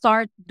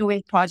start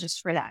doing projects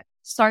for that.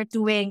 Start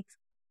doing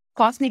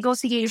cost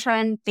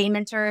negotiation,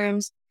 payment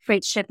terms,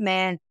 freight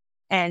shipment,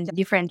 and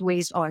different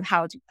ways on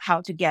how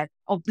to get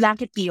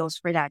blanket POs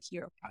for that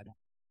hero product.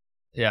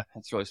 Yeah,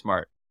 that's really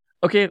smart.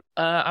 Okay,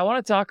 I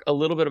want to talk a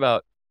little bit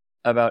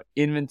about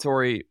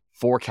inventory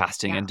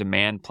forecasting and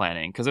demand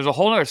planning, because there's a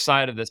whole other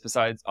side of this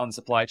besides on the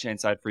supply chain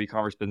side for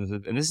e-commerce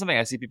businesses, and this is something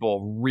I see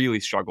people really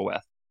struggle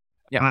with.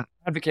 Yeah, I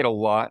advocate a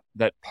lot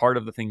that part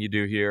of the thing you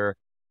do here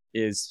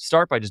is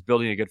start by just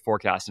building a good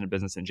forecast in a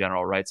business in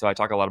general, right? So I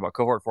talk a lot about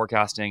cohort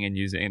forecasting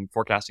and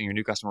forecasting your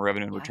new customer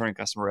revenue and returning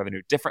customer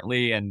revenue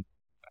differently, and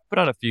put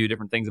out a few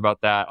different things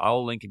about that.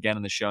 I'll link again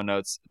in the show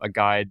notes a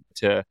guide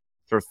to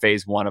sort of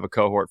phase 1 of a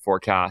cohort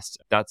forecast.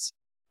 That's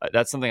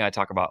something I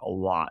talk about a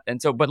lot.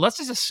 And so, but let's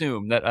just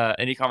assume that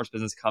an e-commerce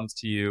business comes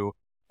to you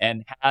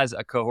and has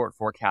a cohort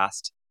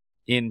forecast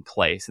in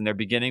place, and they're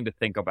beginning to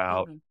think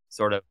about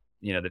sort of,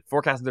 they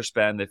forecasted their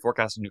spend, they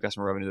forecasted new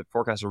customer revenue, they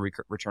forecasted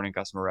returning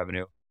customer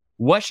revenue.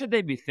 What should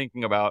they be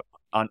thinking about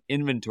on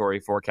inventory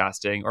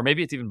forecasting? Or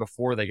maybe it's even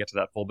before they get to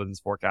that full business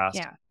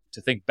forecast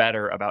to think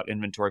better about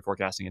inventory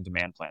forecasting and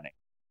demand planning.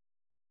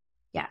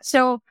 Yeah.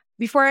 So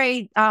before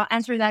I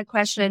answer that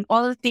question,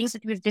 all the things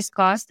that we've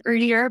discussed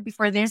earlier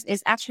before this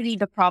is actually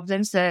the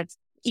problems that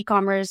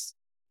e-commerce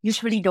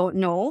usually don't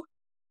know.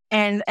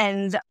 And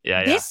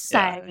this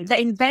time,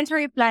 the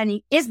inventory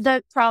planning is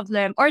the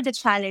problem or the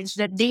challenge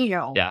that they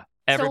know. Yeah,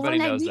 everybody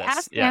knows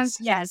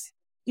this.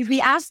 If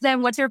we ask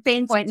them, what's your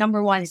pain point?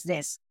 Number 1 is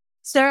this.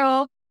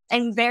 So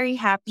I'm very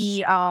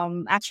happy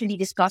actually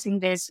discussing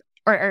this,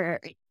 or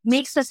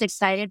makes us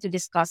excited to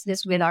discuss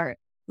this with our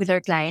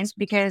clients,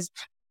 because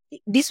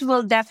this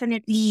will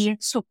definitely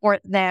support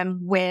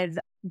them with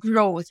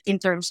growth in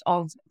terms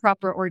of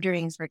proper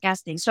ordering and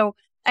forecasting. So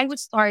I would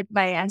start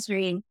by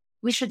answering,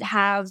 we should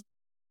have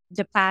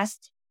the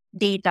past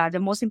data. The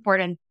most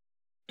important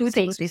 2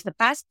 things is the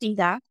past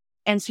data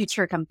and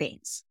future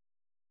campaigns.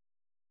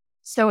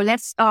 So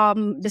let's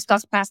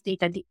discuss past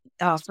data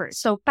first.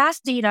 So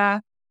past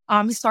data,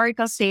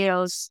 historical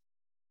sales,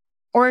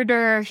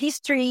 order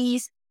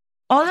histories,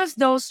 all of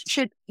those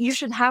you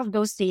should have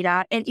those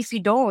data. And if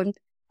you don't,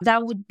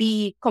 that would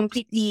be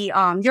completely,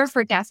 your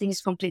forecasting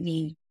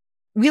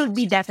will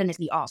be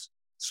definitely off.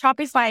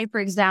 Shopify, for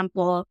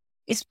example,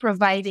 is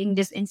providing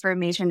this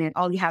information, and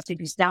all you have to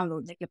do is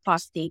download like your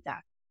past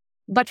data.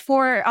 But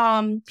for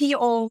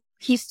PO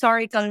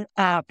historical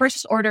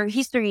purchase order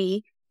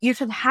history, you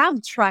should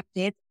have tracked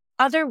it.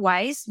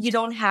 Otherwise, you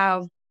don't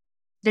have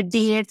the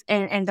date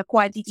and the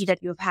quantity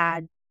that you've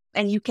had,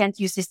 and you can't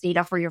use this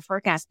data for your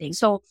forecasting.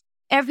 So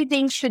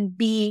everything should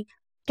be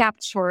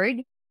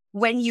captured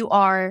when you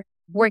are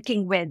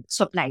working with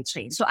supply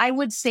chain. So I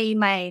would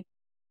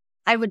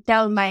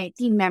tell my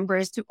team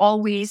members to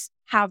always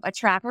have a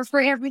tracker for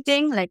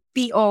everything, like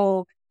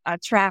PO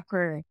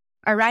tracker,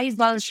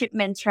 arrival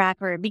shipment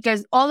tracker,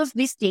 because all of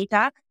this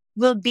data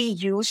will be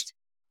used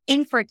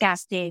in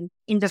forecasting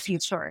in the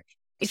future.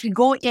 If you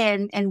go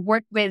in and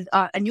work with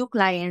a new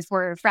client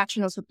for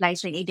fractional supply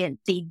chain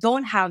agent, they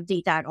don't have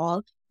data at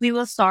all, we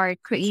will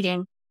start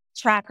creating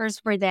trackers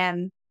for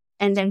them,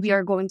 and then we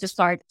are going to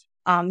start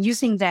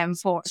using them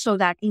so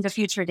that in the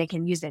future they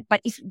can use it. But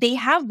if they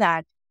have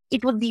that,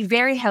 it would be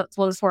very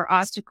helpful for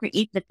us to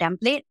create the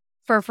template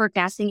for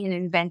forecasting and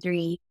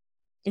inventory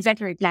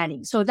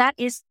planning. So that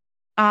is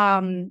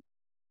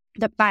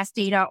the past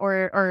data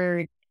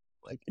or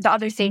the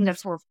other thing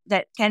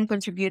that can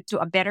contribute to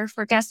a better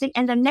forecasting.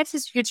 And the next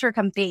is future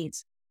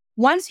campaigns.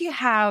 Once you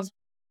have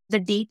the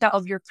data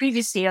of your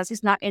previous sales,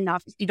 is not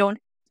enough if you don't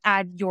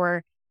add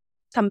your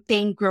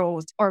campaign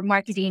growth or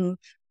marketing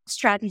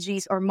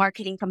strategies or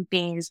marketing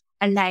campaigns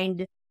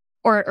aligned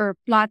or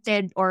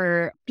plotted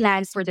or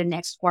planned for the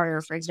next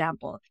quarter, for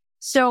example.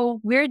 So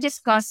we're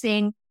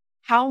discussing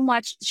how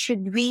much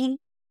should we,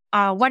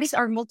 what is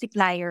our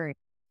multiplier?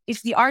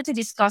 If we are to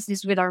discuss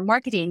this with our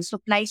marketing,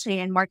 supply chain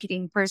and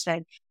marketing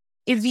person,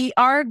 if we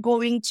are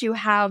going to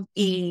have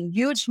a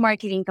huge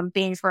marketing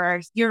campaign for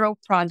our hero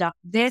product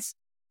this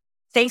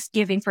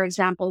Thanksgiving, for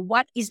example,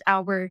 what is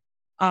our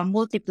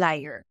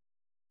multiplier?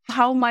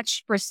 How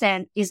much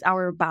 % is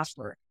our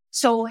buffer?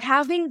 So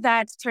having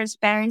that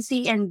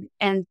transparency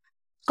and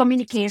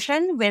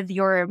communication with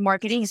your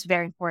marketing is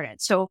very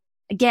important. So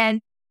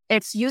again,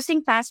 it's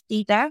using past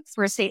data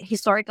for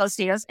historical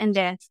sales and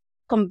then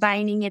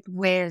combining it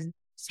with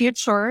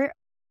future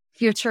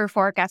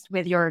forecast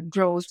with your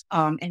growth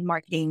and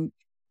marketing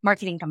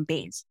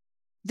campaigns.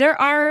 There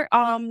are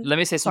Let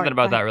me say something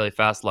about that really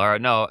fast, Lara.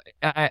 No,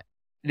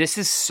 this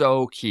is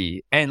so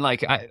key. And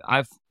like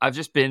I've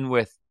just been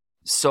with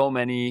so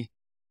many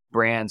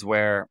brands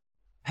where,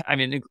 I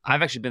mean,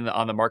 I've actually been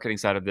on the marketing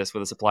side of this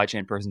with a supply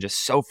chain person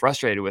just so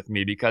frustrated with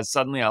me because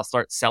suddenly I'll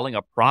start selling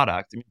a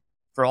product. I mean,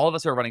 for all of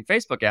us who are running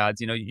Facebook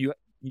ads,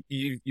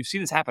 you've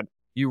seen this happen.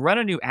 You run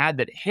a new ad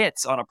that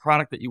hits on a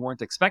product that you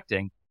weren't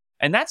expecting,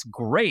 and that's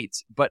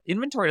great, but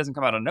inventory doesn't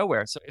come out of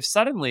nowhere. So if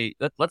suddenly,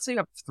 let's say you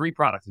have 3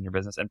 products in your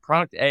business, and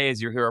product A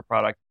is your hero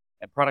product,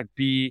 and product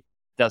B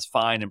does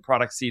fine, and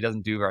product C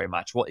doesn't do very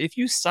much. Well, if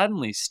you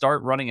suddenly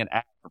start running an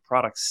ad for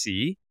product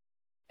C,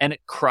 and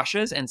it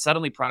crushes, and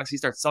suddenly product C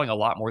starts selling a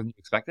lot more than you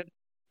expected,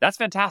 that's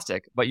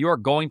fantastic, but you are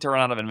going to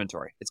run out of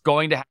inventory. It's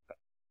going to happen.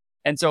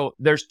 And so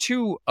there's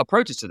 2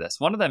 approaches to this.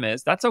 One of them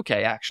is, that's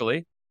okay,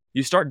 actually.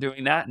 You start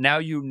doing that. Now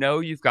you know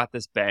you've got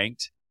this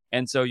banked.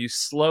 And so you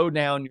slow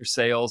down your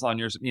sales on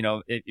your,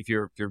 if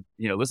you're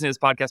listening to this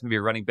podcast, maybe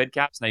you're running bid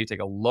caps. Now you take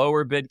a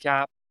lower bid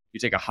cap, you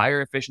take a higher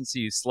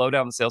efficiency, you slow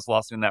down the sales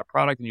velocity in that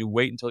product, and you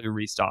wait until you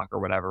restock or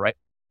whatever, right?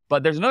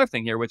 But there's another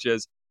thing here, which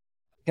is,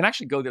 it can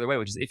actually go the other way,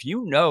 which is if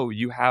you know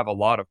you have a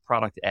lot of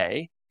product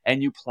A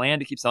and you plan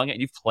to keep selling it,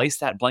 and you've placed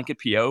that blanket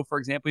PO, for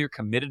example, you're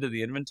committed to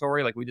the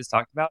inventory like we just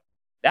talked about,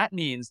 that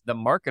means the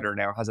marketer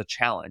now has a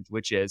challenge,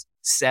 which is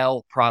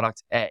sell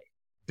product A.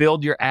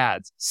 Build your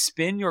ads,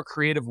 spin your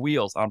creative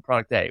wheels on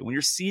product A. When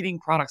you're seeding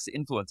products to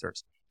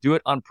influencers, do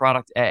it on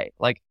product A.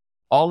 Like,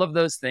 all of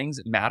those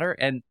things matter.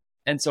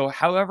 And so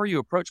however you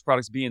approach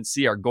products B and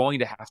C are going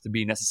to have to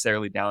be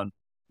necessarily down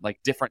like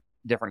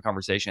different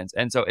conversations.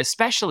 And so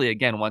especially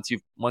again, once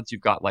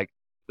you've got like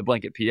the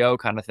blanket PO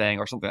kind of thing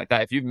or something like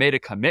that, if you've made a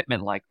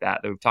commitment like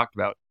that we've talked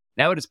about,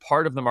 now it is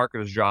part of the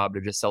marketer's job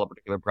to just sell a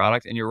particular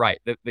product. And you're right.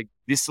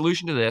 The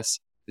solution to this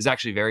is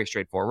actually very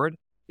straightforward.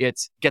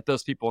 It's get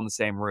those people in the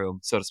same room,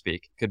 so to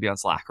speak. Could be on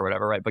Slack or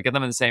whatever, right? But get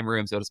them in the same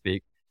room, so to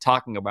speak,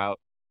 talking about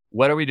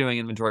what are we doing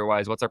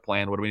inventory-wise? What's our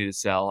plan? What do we need to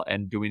sell?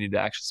 And do we need to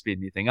actually speed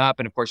anything up?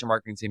 And of course, your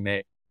marketing team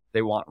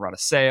they want to run a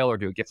sale or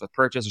do a gift with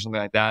purchase or something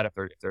like that if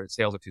their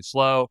sales are too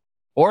slow.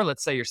 Or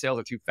let's say your sales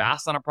are too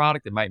fast on a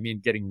product. It might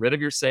mean getting rid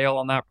of your sale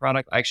on that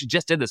product. I actually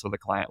just did this with a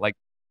client. Like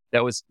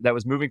that was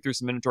moving through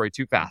some inventory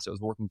too fast. It was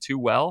working too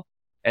well.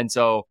 And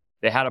so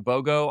they had a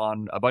BOGO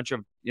on a bunch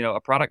of,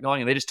 a product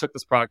going, and they just took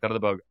this product out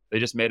of the BOGO. They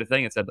just made a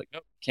thing and said like,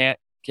 nope, can't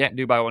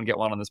do buy one, get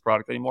one on this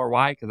product anymore.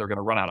 Why? Because they're going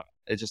to run out of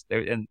it. It's just, they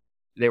weren't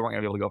going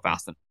to be able to go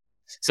fast enough.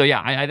 So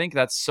yeah, I think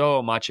that's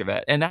so much of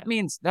it. And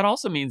that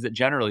also means that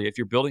generally, if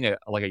you're building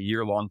a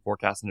year-long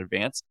forecast in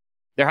advance,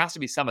 there has to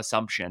be some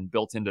assumption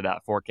built into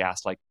that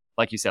forecast. Like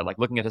you said, like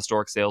looking at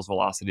historic sales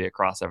velocity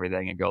across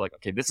everything and go like,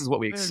 okay, this is what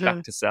we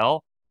expect to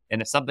sell.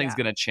 And if something's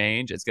going to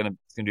change, it's going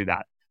to do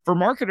that. For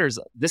marketers,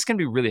 this can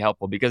be really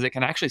helpful because it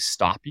can actually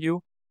stop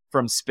you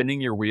from spinning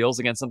your wheels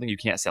against something you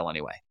can't sell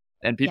anyway.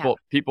 And people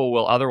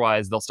will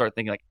otherwise, they'll start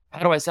thinking like,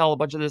 how do I sell a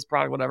bunch of this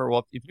product, whatever?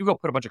 Well, if you go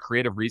put a bunch of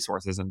creative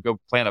resources and go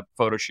plan a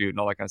photo shoot and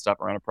all that kind of stuff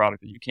around a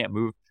product that you can't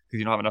move because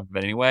you don't have enough of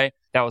it anyway,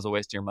 that was a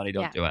waste of your money.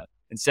 Don't do it.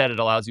 Instead, it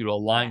allows you to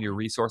align your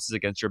resources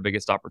against your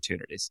biggest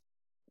opportunities.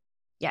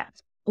 Yeah.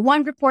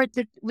 One report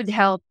that would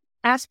help,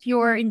 ask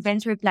your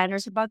inventory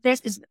planners about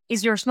this,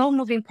 is your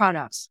slow-moving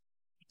products.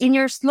 In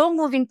your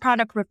slow-moving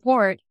product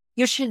report,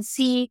 you should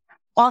see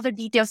all the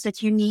details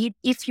that you need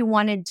if you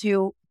wanted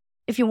to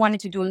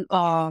do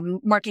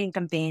marketing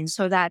campaigns,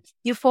 so that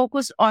you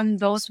focus on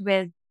those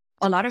with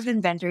a lot of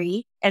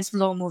inventory and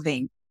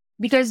slow-moving.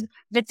 Because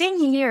the thing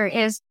here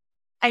is,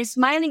 I'm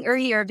smiling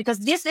earlier because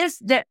this is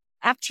the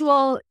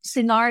actual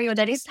scenario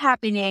that is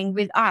happening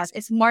with us.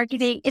 It's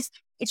marketing.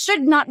 It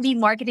should not be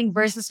marketing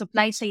versus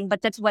supply chain,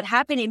 but that's what's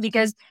happening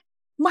because,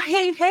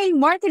 hey,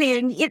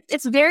 marketing,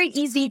 it's very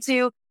easy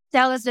to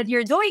tell us that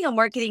you're doing a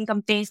marketing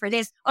campaign for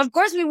this. Of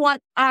course, we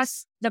want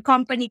us, the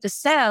company, to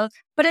sell,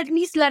 but at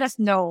least let us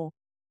know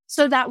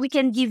so that we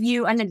can give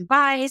you an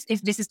advice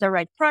if this is the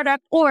right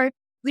product, or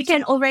we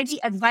can already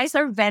advise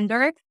our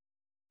vendor,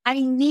 I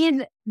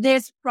need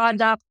this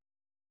product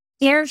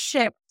air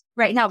shipped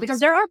right now, because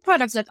there are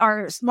products that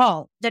are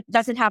small that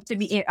doesn't have to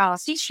be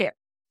sea shipped.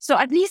 So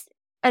at least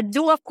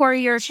do a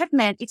courier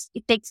shipment.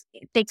 It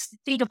takes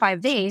 3 to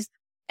 5 days,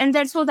 and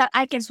then so that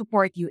I can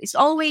support you. It's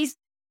always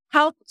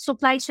how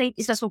supply chain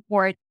is a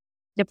support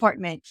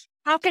department.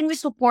 How can we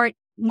support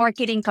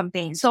marketing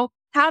campaigns? So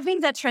having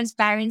that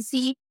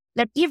transparency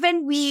that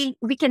even we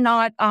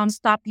cannot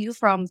stop you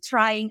from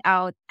trying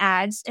out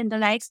ads and the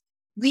likes,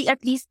 we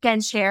at least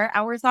can share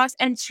our thoughts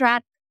and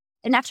track.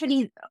 And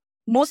actually,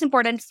 most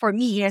important for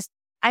me is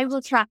I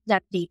will track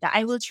that data.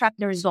 I will track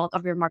the result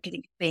of your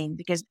marketing campaign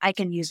because I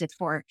can use it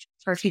for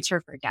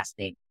future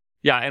forecasting.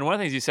 Yeah. And one of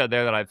the things you said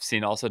there that I've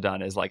seen also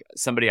done is like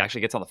somebody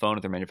actually gets on the phone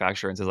with their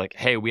manufacturer and says like,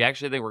 hey, we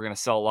actually think we're going to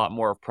sell a lot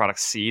more of product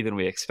C than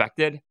we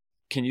expected.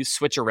 can you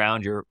switch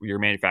around your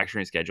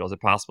manufacturing schedule? Is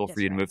it possible for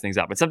you to move things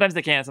up? But sometimes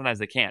they can, sometimes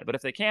they can't. But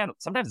if they can,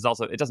 sometimes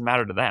it doesn't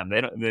matter to them.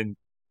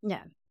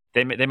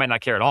 They might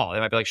not care at all. They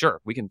might be like,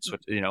 sure, we can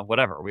switch,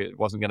 whatever. It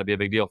wasn't going to be a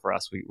big deal for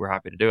us. We're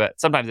happy to do it.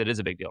 Sometimes it is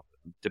a big deal,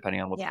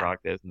 depending on what the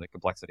product is and the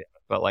complexity of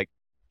it. But like,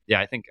 yeah,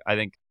 I think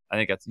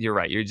you're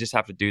right. You just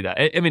have to do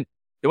that. I mean,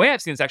 the way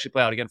I've seen this actually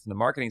play out again from the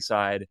marketing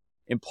side,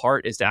 in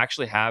part, is to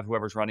actually have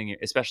whoever's running it,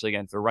 especially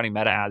again, if they're running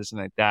meta ads or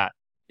something like that.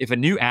 If a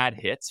new ad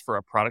hits for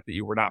a product that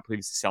you were not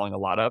previously selling a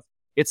lot of,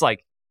 it's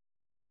like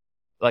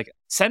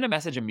send a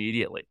message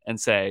immediately and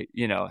say,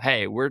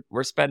 hey, we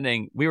were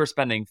spending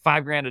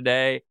 $5,000 a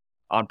day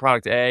on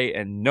product A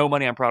and no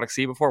money on product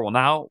C before. Well,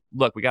 now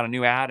look, we got a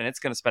new ad and it's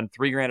going to spend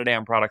 $3,000 a day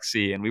on product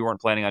C, and we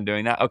weren't planning on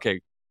doing that. Okay,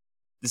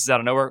 this is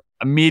out of nowhere.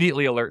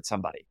 Immediately alert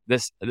somebody.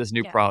 This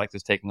new product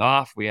is taking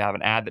off. We have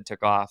an ad that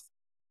took off.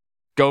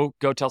 Go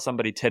tell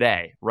somebody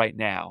today, right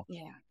now.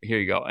 Yeah. Here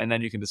you go. And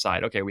then you can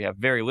decide, okay, we have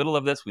very little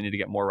of this. We need to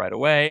get more right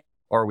away.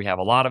 Or we have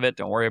a lot of it.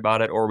 Don't worry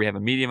about it. Or we have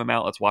a medium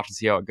amount. Let's watch and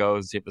see how it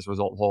goes, see if this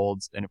result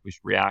holds, and if we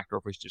should react or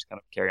if we should just kind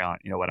of carry on,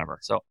 whatever.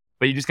 So,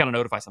 but you just got to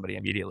notify somebody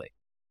immediately.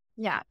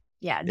 Yeah.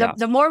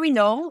 The more we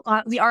know,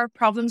 we are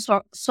problem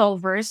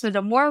solvers. So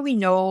the more we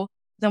know,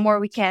 the more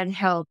we can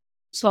help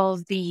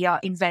solve the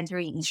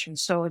inventory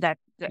issues. So that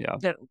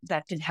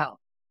can help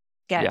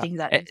getting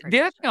that information.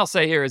 The other thing I'll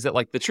say here is that,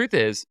 like, the truth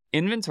is,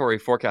 inventory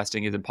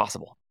forecasting is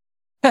impossible.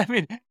 I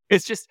mean,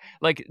 it's just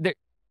like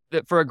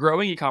for a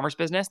growing e-commerce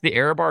business, the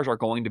error bars are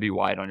going to be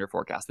wide on your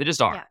forecast. They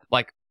just are. Yeah.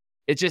 Like,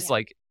 it's just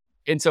like,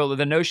 and so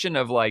the notion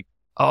of like,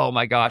 oh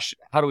my gosh,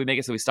 how do we make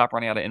it so we stop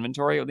running out of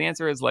inventory? Well, the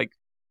answer is like,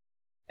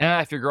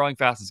 if you're growing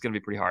fast, it's going to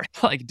be pretty hard.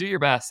 Like, do your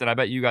best. And I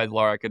bet you guys,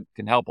 Lara,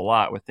 can help a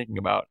lot with thinking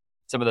about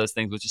some of those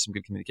things with just some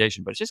good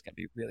communication, but it's just going to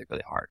be really,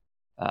 really hard.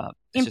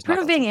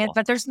 Improving it,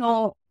 but there's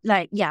no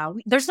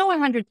there's no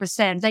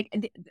 100%.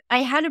 Like,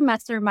 I had a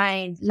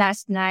mastermind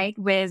last night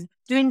with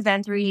 2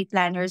 inventory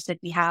planners that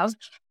we have.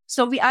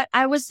 So I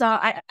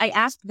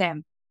asked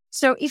them,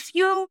 so if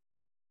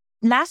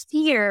last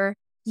year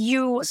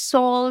you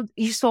sold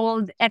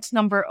X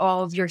number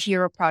of your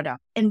hero product,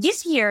 and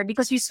this year,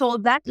 because you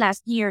sold that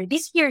last year,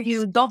 this year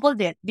you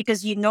doubled it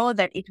because you know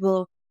that it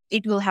will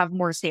have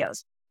more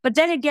sales. But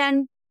then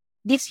again,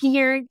 this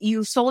year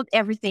you sold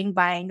everything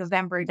by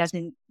November. You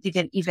don't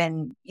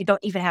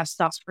even have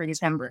stocks for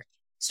December.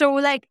 So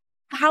like,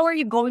 how are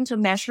you going to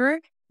measure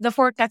the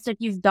forecast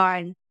that you've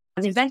done,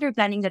 the inventory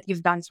planning that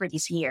you've done for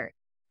this year?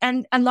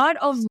 And a lot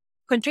of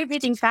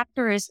contributing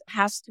factors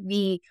has to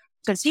be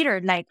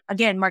considered, like,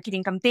 again,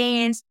 marketing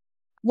campaigns.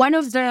 One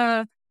of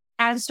the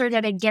answer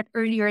that I get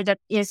earlier that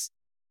is,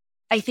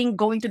 I think,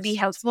 going to be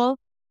helpful,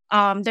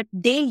 that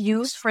they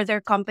use for their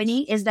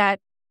company is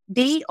that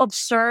they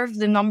observe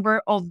the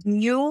number of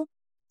new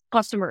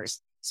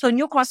customers. So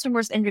new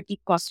customers and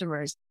repeat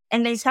customers.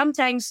 And they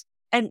sometimes,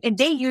 and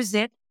they use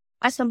it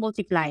as a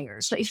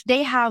multiplier. So if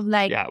they have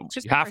like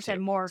 50%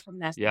 more from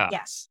last year,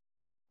 yes.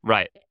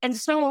 Right. And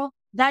so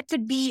that's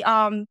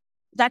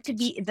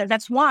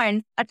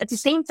one. At the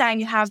same time,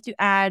 you have to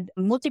add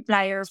a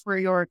multiplier for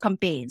your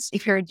campaigns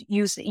if you're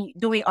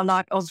doing a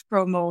lot of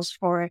promos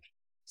for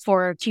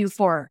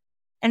Q4.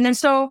 And then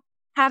so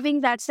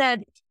having that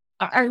said,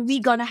 are we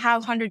going to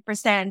have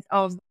 100%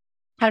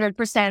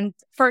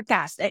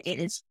 forecast?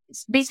 It's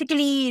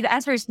basically, the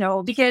answer is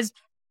no, because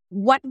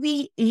what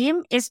we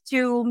aim is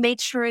to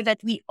make sure that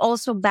we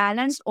also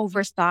balance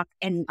overstock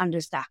and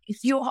understock.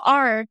 If you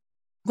are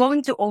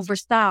going to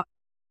overstock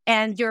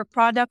and your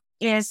product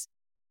is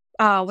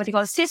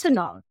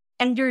seasonal,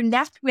 and you're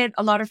left with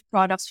a lot of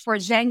products for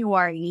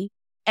January,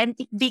 and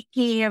it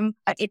became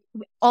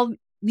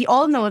we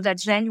all know that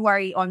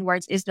January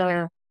onwards is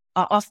the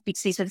off-peak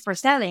season for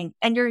selling,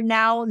 and you're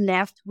now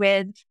left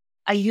with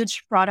a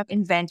huge product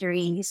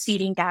inventory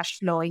sitting cash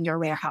flow in your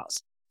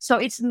warehouse. So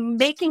it's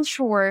making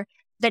sure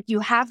that you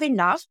have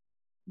enough,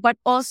 but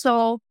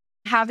also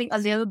having a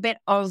little bit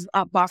of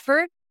a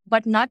buffer,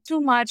 but not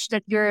too much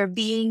that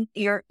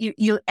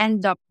you'll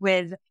end up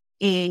with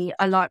a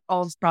lot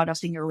of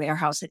products in your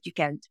warehouse that you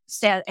can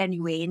sell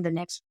anyway in the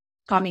next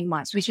coming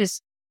months, which is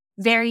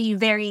very,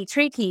 very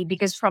tricky,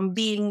 because from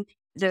being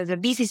the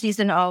busy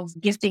season of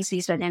gifting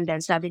season and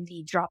then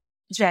suddenly drop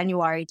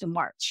January to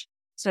March.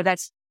 So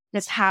that's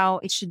how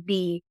it should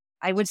be.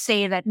 I would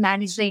say that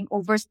managing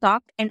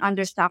overstock and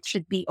understock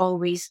should be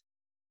always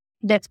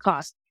that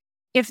cost.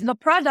 If the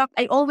product,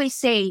 I always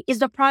say, is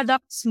the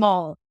product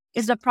small?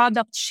 Is the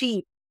product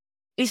cheap?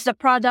 Is the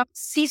product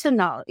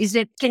seasonal?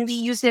 Can we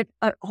use it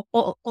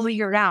all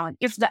year round?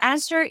 If the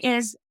answer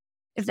is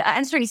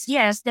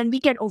yes, then we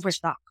can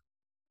overstock.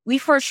 We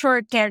for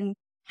sure can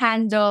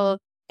handle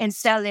and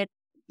sell it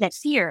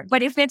next year.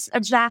 But if it's a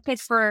jacket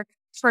for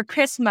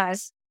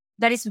Christmas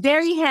that is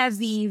very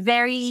heavy,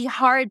 very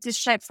hard to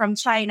ship from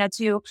China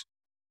to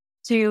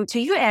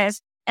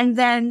US, and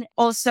then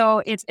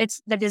also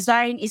it's the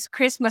design is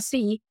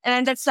Christmassy,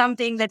 and that's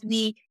something that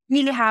we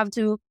really have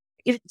to.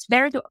 It's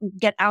better to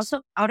get out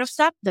of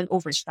stock than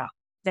overstock,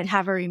 than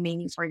have a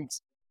remaining for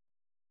next.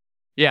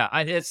 Yeah,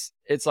 it's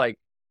like,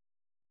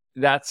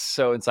 That's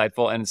so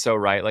insightful and so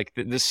right. Like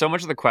there's so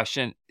much of the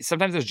question.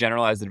 Sometimes there's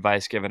generalized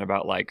advice given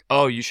about like,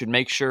 oh, you should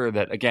make sure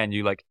that again,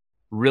 you like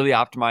really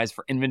optimize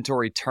for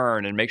inventory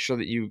turn and make sure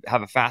that you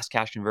have a fast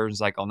cash conversion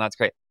cycle. And that's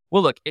great.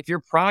 Well, look, if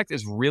your product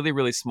is really,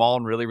 really small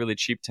and really, really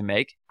cheap to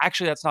make,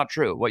 actually that's not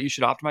true. What you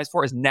should optimize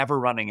for is never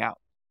running out,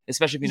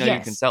 especially if you know you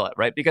can Yes. sell it,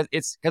 right? Because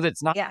it's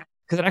not Yeah.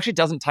 because it actually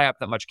doesn't tie up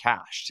that much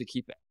cash to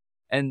keep it.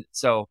 And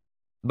so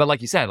but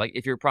like you said, like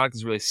if your product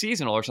is really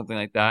seasonal or something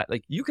like that,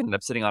 like you can end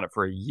up sitting on it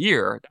for a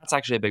year. That's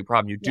actually a big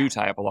problem. You do Yeah.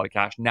 tie up a lot of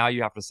cash. Now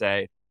you have to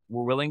say,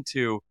 we're willing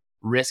to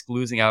risk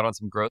losing out on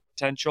some growth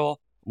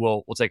potential.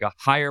 We'll take a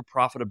higher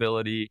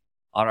profitability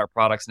on our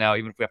products now,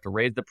 even if we have to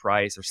raise the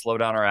price or slow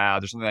down our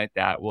ads or something like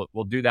that.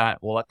 We'll do that.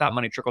 We'll let that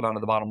money trickle down to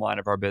the bottom line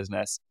of our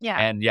business. Yeah.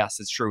 And yes,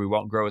 it's true. We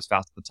won't grow as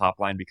fast at the top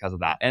line because of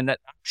that. And that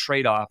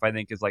trade-off, I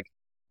think, is like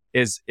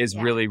is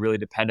Yeah. really, really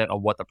dependent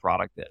on what the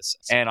product is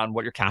and on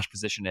what your cash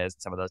position is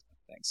and some of those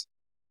things.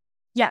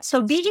 Yeah.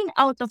 So being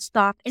out of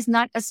stock is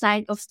not a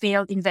sign of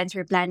failed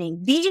inventory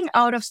planning. Being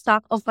out of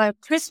stock of a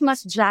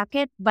Christmas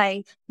jacket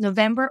by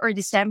November or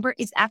December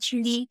is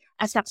actually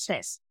a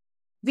success,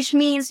 which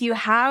means you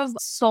have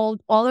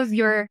sold all of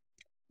your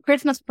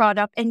Christmas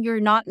product and you're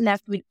not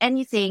left with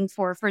anything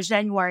for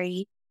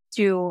January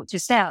to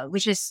sell,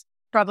 which is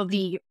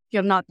probably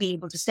you'll not be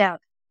able to sell.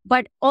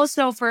 But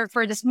also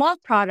for the small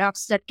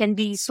products that can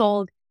be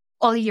sold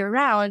all year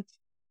round,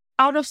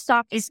 out of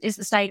stock is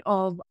a sign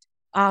of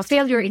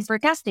failure in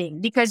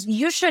forecasting because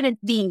you shouldn't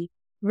be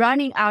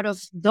running out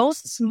of those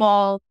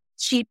small,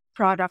 cheap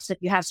products that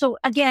you have. So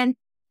again,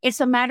 it's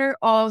a matter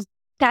of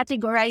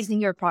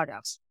categorizing your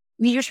products.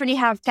 We usually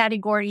have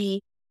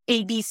category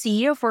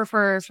ABC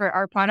for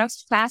our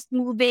products, fast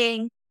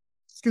moving,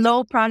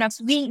 slow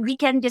products. We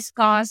can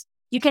discuss,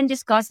 you can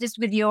discuss this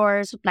with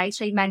your supply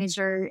chain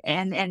manager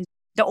and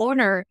the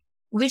owner,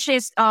 which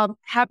is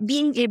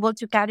being able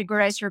to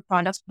categorize your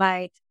products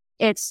by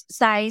its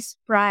size,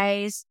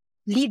 price,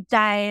 lead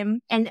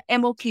time, and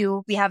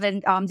MOQ. We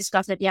haven't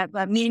discussed that yet,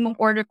 but minimum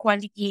order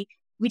quantity,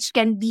 which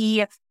can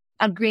be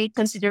a great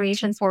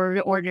consideration for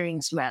reordering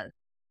as well.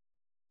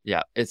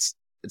 Yeah, it's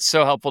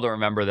so helpful to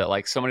remember that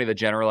like so many of the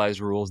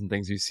generalized rules and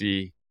things you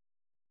see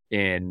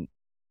in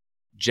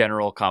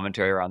general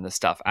commentary around this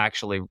stuff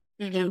actually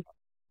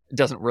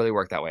doesn't really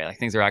work that way. Like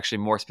things are actually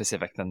more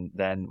specific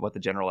than what the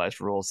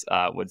generalized rules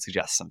would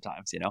suggest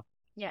sometimes, you know?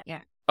 Yeah.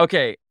 Yeah.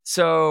 Okay,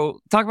 so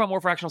talk about more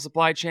fractional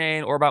supply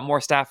chain or about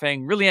more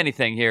staffing, really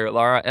anything here,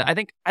 Lara. I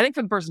think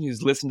for the person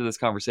who's listened to this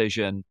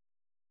conversation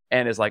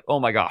and is like,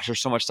 oh my gosh,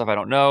 there's so much stuff I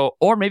don't know,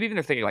 or maybe even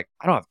they're thinking like,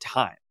 I don't have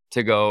time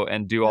to go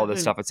and do all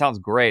this stuff. It sounds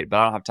great, but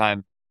I don't have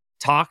time.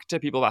 Talk to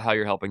people about how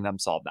you're helping them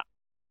solve that.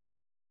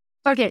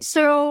 Okay,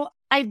 so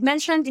I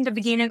mentioned in the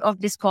beginning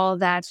of this call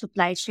that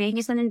supply chain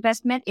is an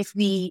investment if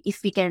we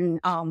can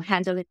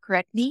handle it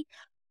correctly.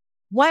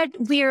 What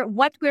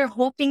we're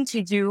hoping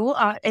to do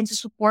and to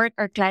support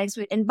our clients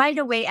with. And by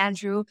the way,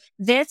 Andrew,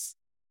 this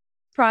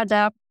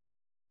product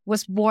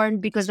was born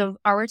because of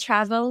our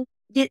travel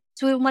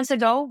 2 months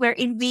ago,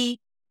 wherein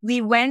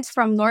we went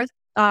from North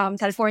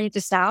California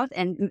to South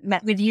and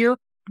met with you.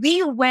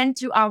 We went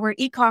to our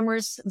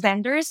e-commerce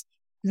vendors,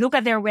 look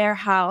at their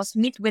warehouse,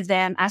 meet with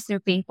them, ask their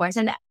pain points,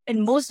 and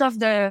most of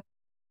the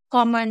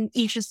common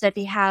issues that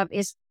they have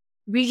is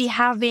really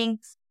having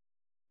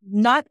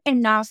not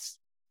enough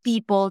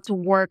people to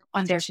work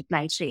on their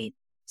supply chain.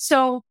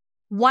 So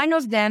one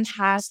of them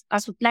has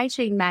a supply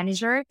chain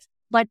manager,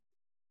 but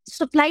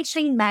supply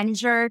chain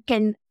manager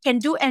can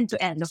do end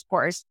to end, of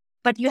course,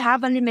 but you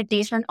have a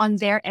limitation on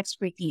their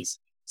expertise.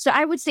 So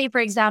I would say,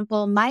 for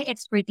example, my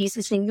expertise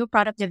is in new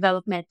product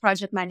development,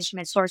 project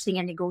management, sourcing,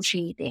 and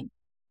negotiating.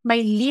 My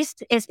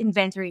least is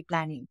inventory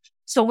planning.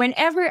 So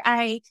whenever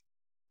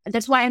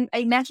that's why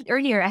I mentioned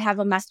earlier, I have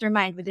a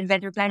mastermind with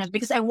inventory planners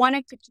because I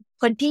want to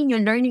continue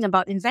learning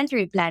about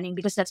inventory planning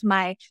because that's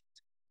my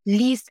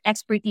least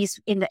expertise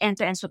in the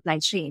end-to-end supply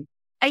chain.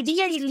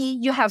 Ideally,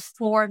 you have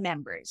 4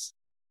 members.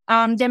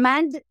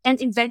 Demand and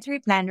inventory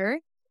planner,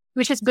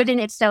 which is good in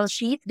Excel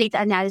sheet,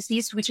 data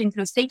analysis, which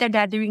includes data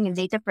gathering and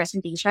data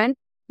presentation.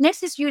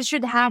 Next is you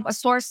should have a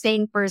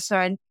sourcing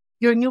person,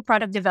 your new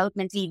product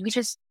development lead, which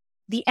is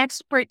the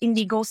expert in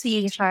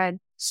negotiation,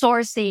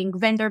 sourcing,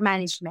 vendor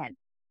management.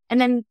 And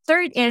then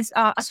third is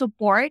a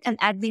support and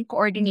admin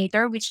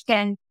coordinator, which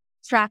can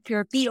track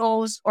your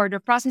POs, order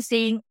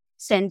processing,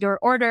 send your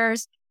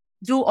orders,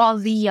 do all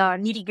the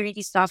nitty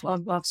gritty stuff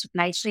of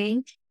supply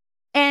chain.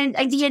 And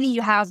ideally,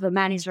 you have a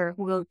manager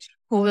who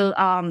will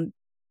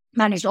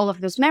manage all of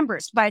those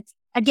members. But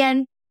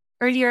again,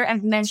 earlier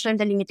I've mentioned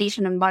the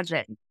limitation on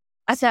budget.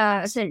 As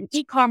an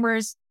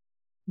e-commerce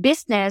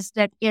business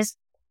that is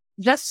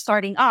just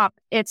starting up,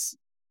 it's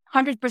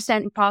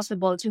 100%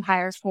 impossible to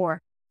hire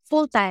for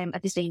full-time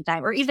at the same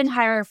time, or even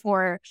hire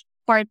for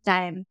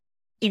part-time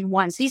in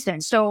one season.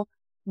 So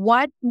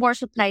what more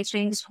supply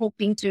chain is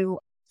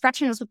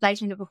fractional supply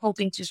chain is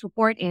hoping to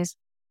support is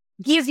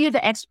give you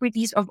the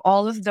expertise of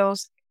all of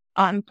those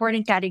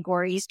important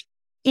categories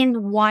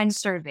in one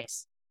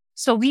service.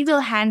 So we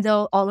will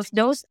handle all of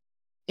those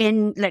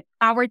in like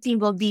our team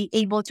will be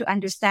able to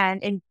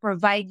understand and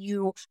provide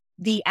you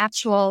the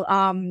actual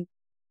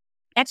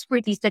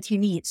expertise that you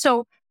need.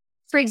 So,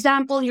 for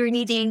example, you're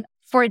needing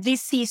for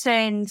this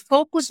season,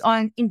 focus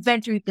on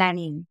inventory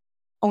planning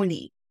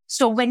only.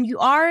 So when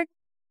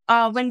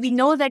we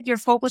know that your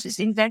focus is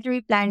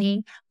inventory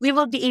planning, we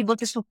will be able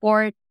to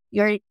support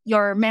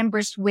your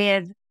members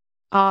with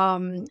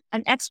an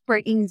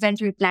expert in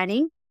inventory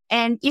planning.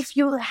 And if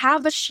you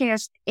have a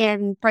shift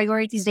in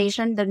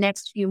prioritization the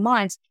next few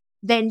months,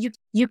 then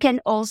you can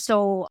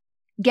also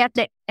get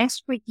the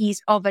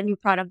expertise of a new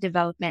product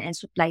development and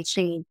supply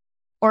chain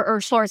or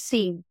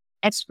sourcing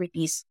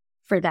expertise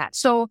for that.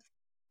 So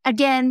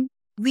again,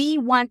 we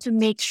want to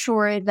make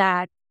sure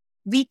that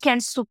we can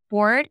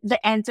support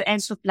the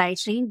end-to-end supply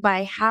chain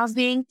by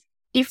having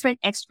different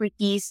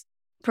expertise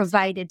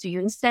provided to you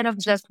instead of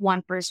just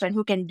one person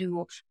who can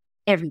do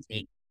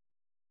everything.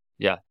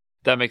 Yeah,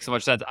 that makes so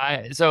much sense.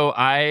 I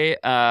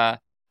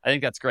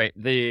think that's great.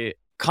 The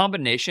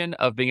combination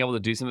of being able to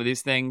do some of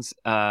these things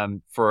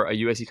for a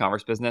US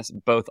e-commerce business,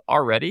 both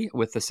already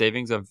with the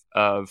savings of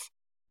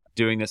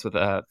doing this with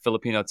a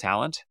Filipino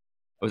talent,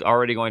 it was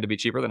already going to be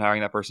cheaper than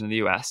hiring that person in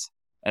the US.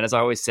 And as I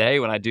always say,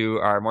 when I do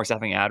our more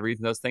staffing ad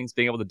reads and those things,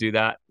 being able to do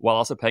that while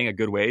also paying a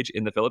good wage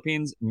in the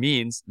Philippines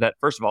means that,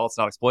 first of all, it's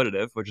not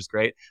exploitative, which is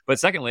great. But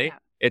secondly,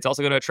 it's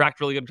also going to attract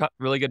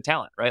really good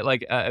talent, right?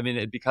 Like,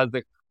 because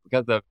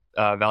the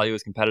value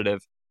is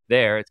competitive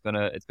there,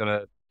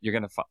 you're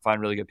gonna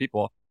find really good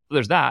people. So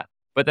there's that.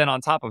 But then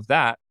on top of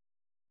that,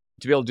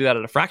 to be able to do that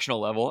at a fractional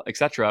level, et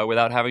cetera,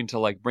 without having to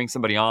like bring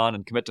somebody on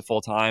and commit to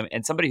full time,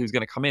 and somebody who's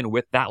going to come in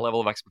with that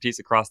level of expertise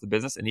across the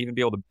business and even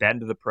be able to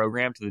bend the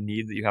program to the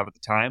needs that you have at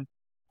the time,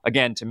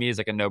 again, to me is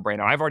like a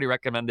no-brainer. I've already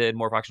recommended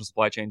more fractional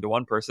supply chain to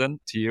one person,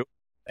 to you,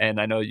 and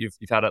I know you've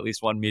had at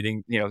least one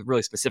meeting,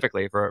 really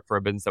specifically for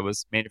a business that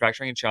was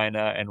manufacturing in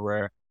China, and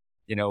where,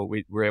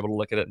 we were able to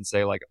look at it and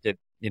say like,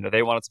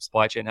 they wanted some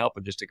supply chain help,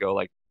 and just to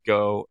go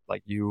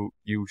you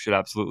should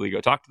absolutely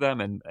go talk to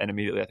them, and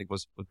immediately I think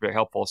was very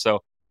helpful.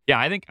 So. Yeah,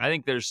 I think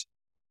there's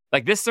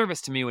like this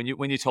service to me. When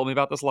you told me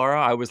about this,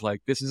 Lara, I was like,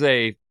 this is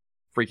a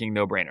freaking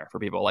no-brainer for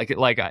people.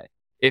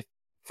 If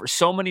for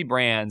so many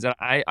brands, and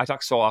I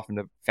talk so often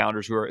to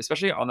founders who are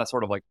especially on that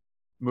sort of like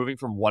moving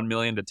from 1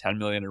 million to 10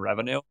 million in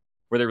revenue,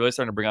 where they're really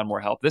starting to bring on more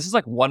help. This is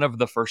like one of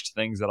the first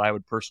things that I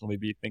would personally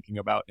be thinking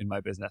about in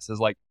my business is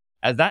like,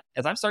 as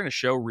I'm starting to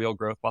show real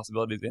growth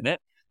possibilities in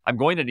it, I'm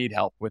going to need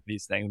help with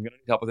these things. I'm going to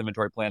need help with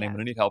inventory planning. I'm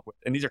going to need help with,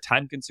 and these are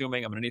time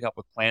consuming. I'm going to need help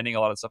with planning a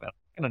lot of stuff. And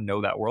I'm going to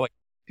know that we're like,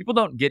 people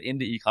don't get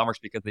into e-commerce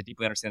because they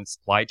deeply understand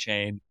supply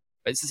chain.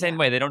 It's the same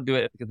way. They don't do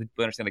it because they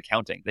deeply understand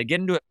accounting. They get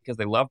into it because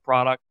they love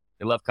product,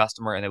 they love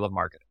customer, and they love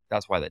marketing.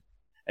 That's why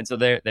and so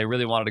they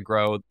really wanted to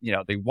grow,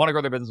 they want to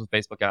grow their business with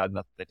Facebook ads, and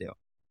that's what they do.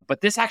 But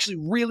this actually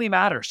really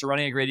matters to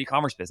running a great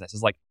e-commerce business,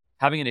 is like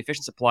having an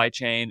efficient supply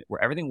chain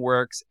where everything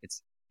works,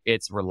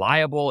 it's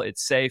reliable,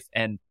 it's safe,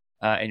 and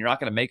you're not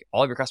going to make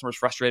all of your customers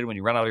frustrated when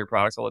you run out of your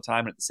products all the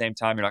time. And at the same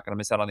time, you're not going to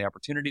miss out on the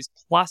opportunities.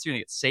 Plus, you're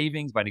going to get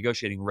savings by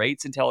negotiating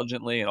rates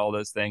intelligently and all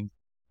those things.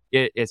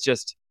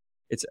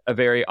 It's a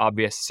very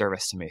obvious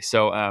service to me.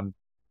 So,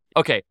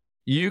 okay,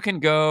 you can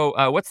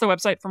go. What's the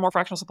website for more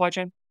fractional supply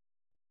chain?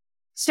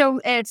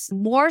 So it's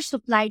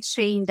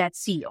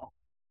moresupplychain.co.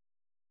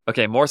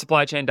 Okay,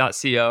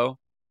 moresupplychain.co.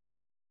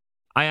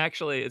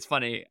 It's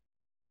funny.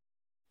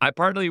 I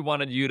partly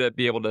wanted you to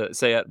be able to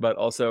say it, but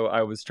also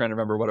I was trying to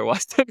remember what it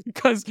was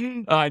because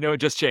I know it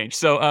just changed.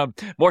 So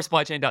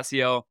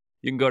moresupplychain.co,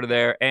 you can go to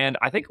there. And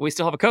I think we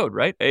still have a code,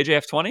 right?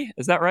 AJF20,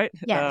 is that right?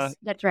 Yes,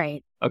 that's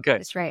right. Okay.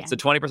 That's right. So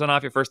 20%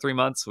 off your first 3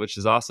 months, which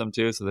is awesome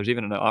too. So there's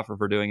even an offer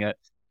for doing it.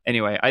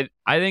 Anyway, I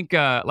think,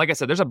 like I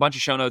said, there's a bunch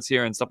of show notes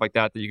here and stuff like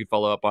that you could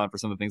follow up on for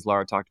some of the things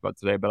Lara talked about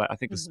today. But I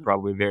think this is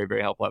probably a very,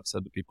 very helpful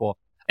episode to people.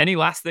 Any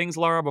last things,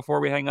 Lara, before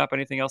we hang up?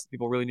 Anything else that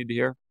people really need to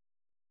hear?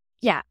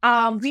 Yeah.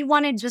 We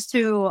wanted just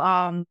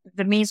to,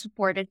 the main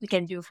support that we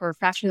can do for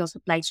fractional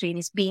supply chain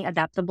is being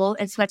adaptable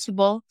and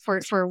flexible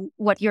for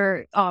what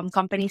your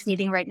company is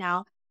needing right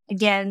now.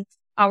 Again,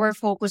 our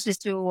focus is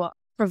to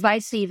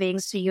provide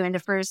savings to you in the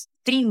first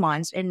 3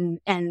 months,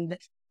 and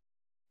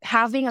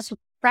having a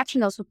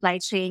fractional supply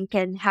chain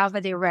can have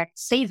a direct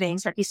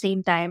savings at the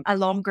same time, a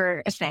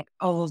longer effect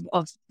of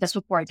the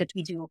support that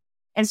we do.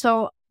 And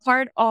so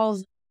part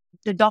of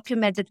the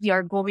document that we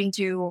are going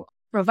to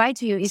provide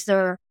to you is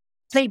the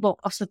playbook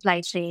of supply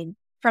chain,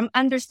 from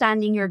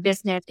understanding your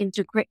business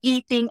into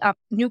creating up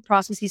new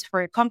processes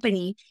for your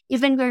company.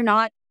 Even we're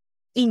not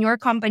in your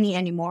company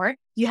anymore,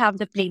 you have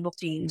the playbook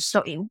to use.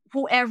 So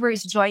whoever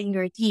is joining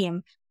your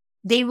team,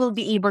 they will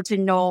be able to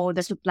know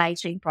the supply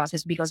chain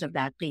process because of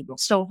that playbook.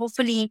 So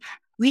hopefully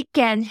we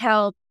can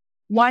help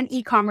one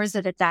e-commerce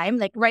at a time.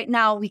 Like right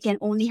now, we can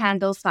only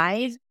handle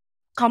 5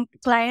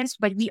 clients,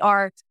 but we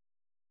are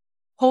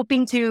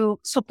hoping to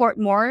support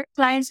more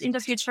clients in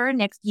the future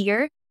next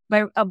year.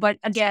 But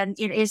again,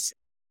 it is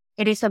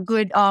a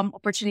good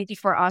opportunity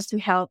for us to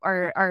help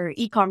our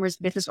e-commerce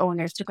business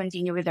owners to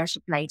continue with their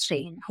supply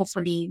chain.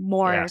 Hopefully,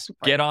 more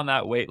support. Get on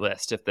that wait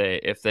list if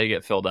they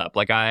get filled up.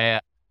 Like I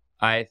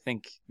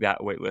think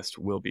that wait list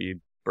will be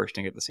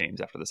bursting at the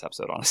seams after this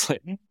episode, honestly.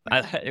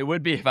 It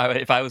would be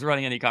if I was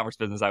running an e-commerce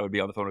business, I would be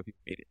on the phone with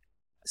people immediately.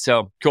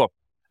 So cool.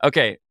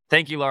 Okay.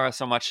 Thank you, Lara,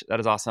 so much.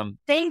 That is awesome.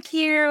 Thank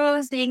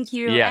you. Thank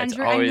you. Yeah,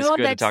 Andrew, it's always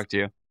good to talk to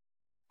you.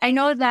 I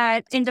know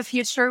that in the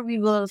future, we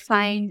will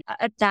find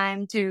a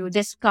time to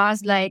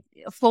discuss, like,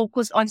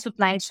 focus on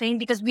supply chain,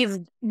 because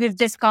we've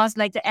discussed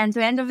like the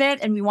end-to-end of it,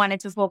 and we wanted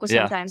to focus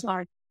sometimes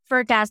on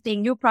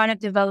forecasting, new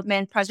product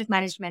development, project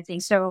management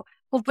things. So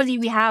hopefully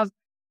we have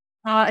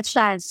a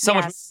chance. So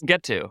much to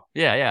get to.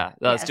 Yeah.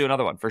 Let's do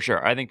another one for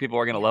sure. I think people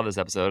are going to love this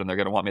episode, and they're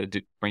going to want me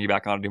to bring you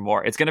back on and do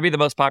more. It's going to be the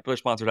most popular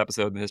sponsored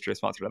episode in the history of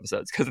sponsored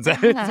episodes, because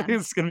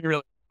it's going to be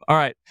really... All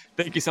right.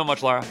 Thank you so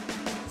much, Lara.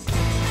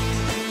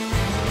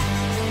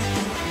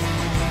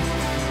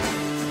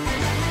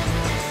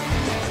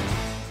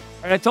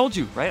 And I told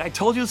you, right? I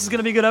told you this is going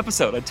to be a good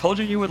episode. I told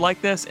you would like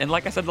this. And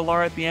like I said to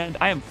Lara at the end,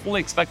 I am fully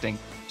expecting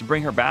to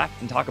bring her back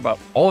and talk about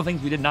all the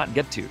things we did not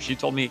get to. She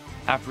told me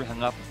after we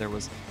hung up that there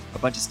was a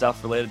bunch of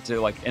stuff related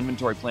to like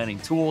inventory planning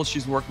tools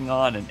she's working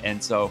on.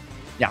 And so,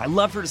 yeah, I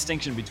love her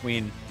distinction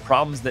between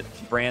problems that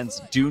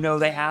brands do know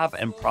they have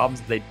and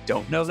problems that they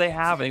don't know they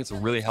have. I think it's a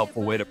really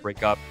helpful way to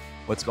break up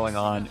what's going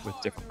on with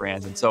different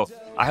brands. And so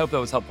I hope that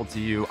was helpful to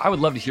you. I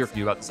would love to hear from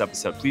you about this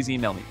episode. Please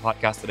email me,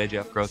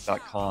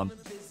 podcast@ajfgrowth.com,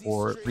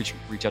 or reach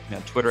out to me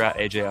on Twitter at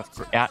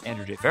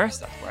Andrew J. Ferris.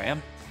 That's where I am.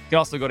 You can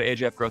also go to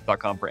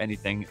ajfgrowth.com for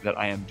anything that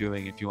I am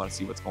doing if you want to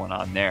see what's going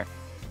on there.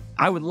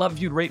 I would love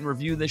you to rate and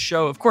review this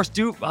show. Of course,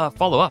 do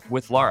follow up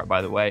with Lara,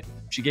 by the way.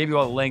 She gave you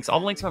all the links. All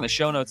the links are on the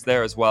show notes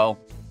there as well.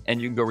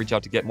 And you can go reach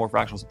out to get more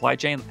fractional supply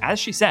chain. As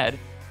she said,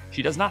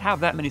 she does not have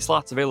that many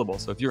slots available.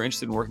 So if you're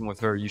interested in working with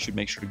her, you should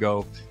make sure to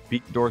go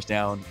beat the doors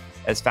down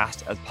as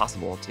fast as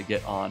possible to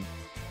get on,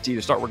 to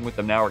either start working with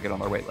them now or get on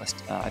their wait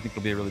list. I think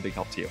it'll be a really big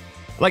help to you.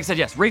 Like I said,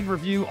 yes, rate and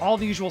review, all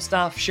the usual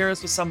stuff. Share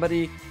this with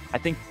somebody. I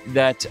think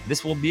that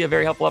this will be a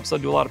very helpful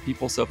episode to a lot of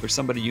people. So if there's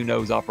somebody you know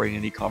who's operating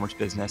an e-commerce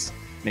business,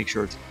 make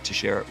sure to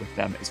share it with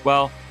them as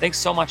well. Thanks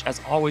so much, as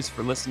always,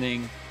 for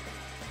listening.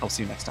 I'll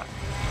see you next time.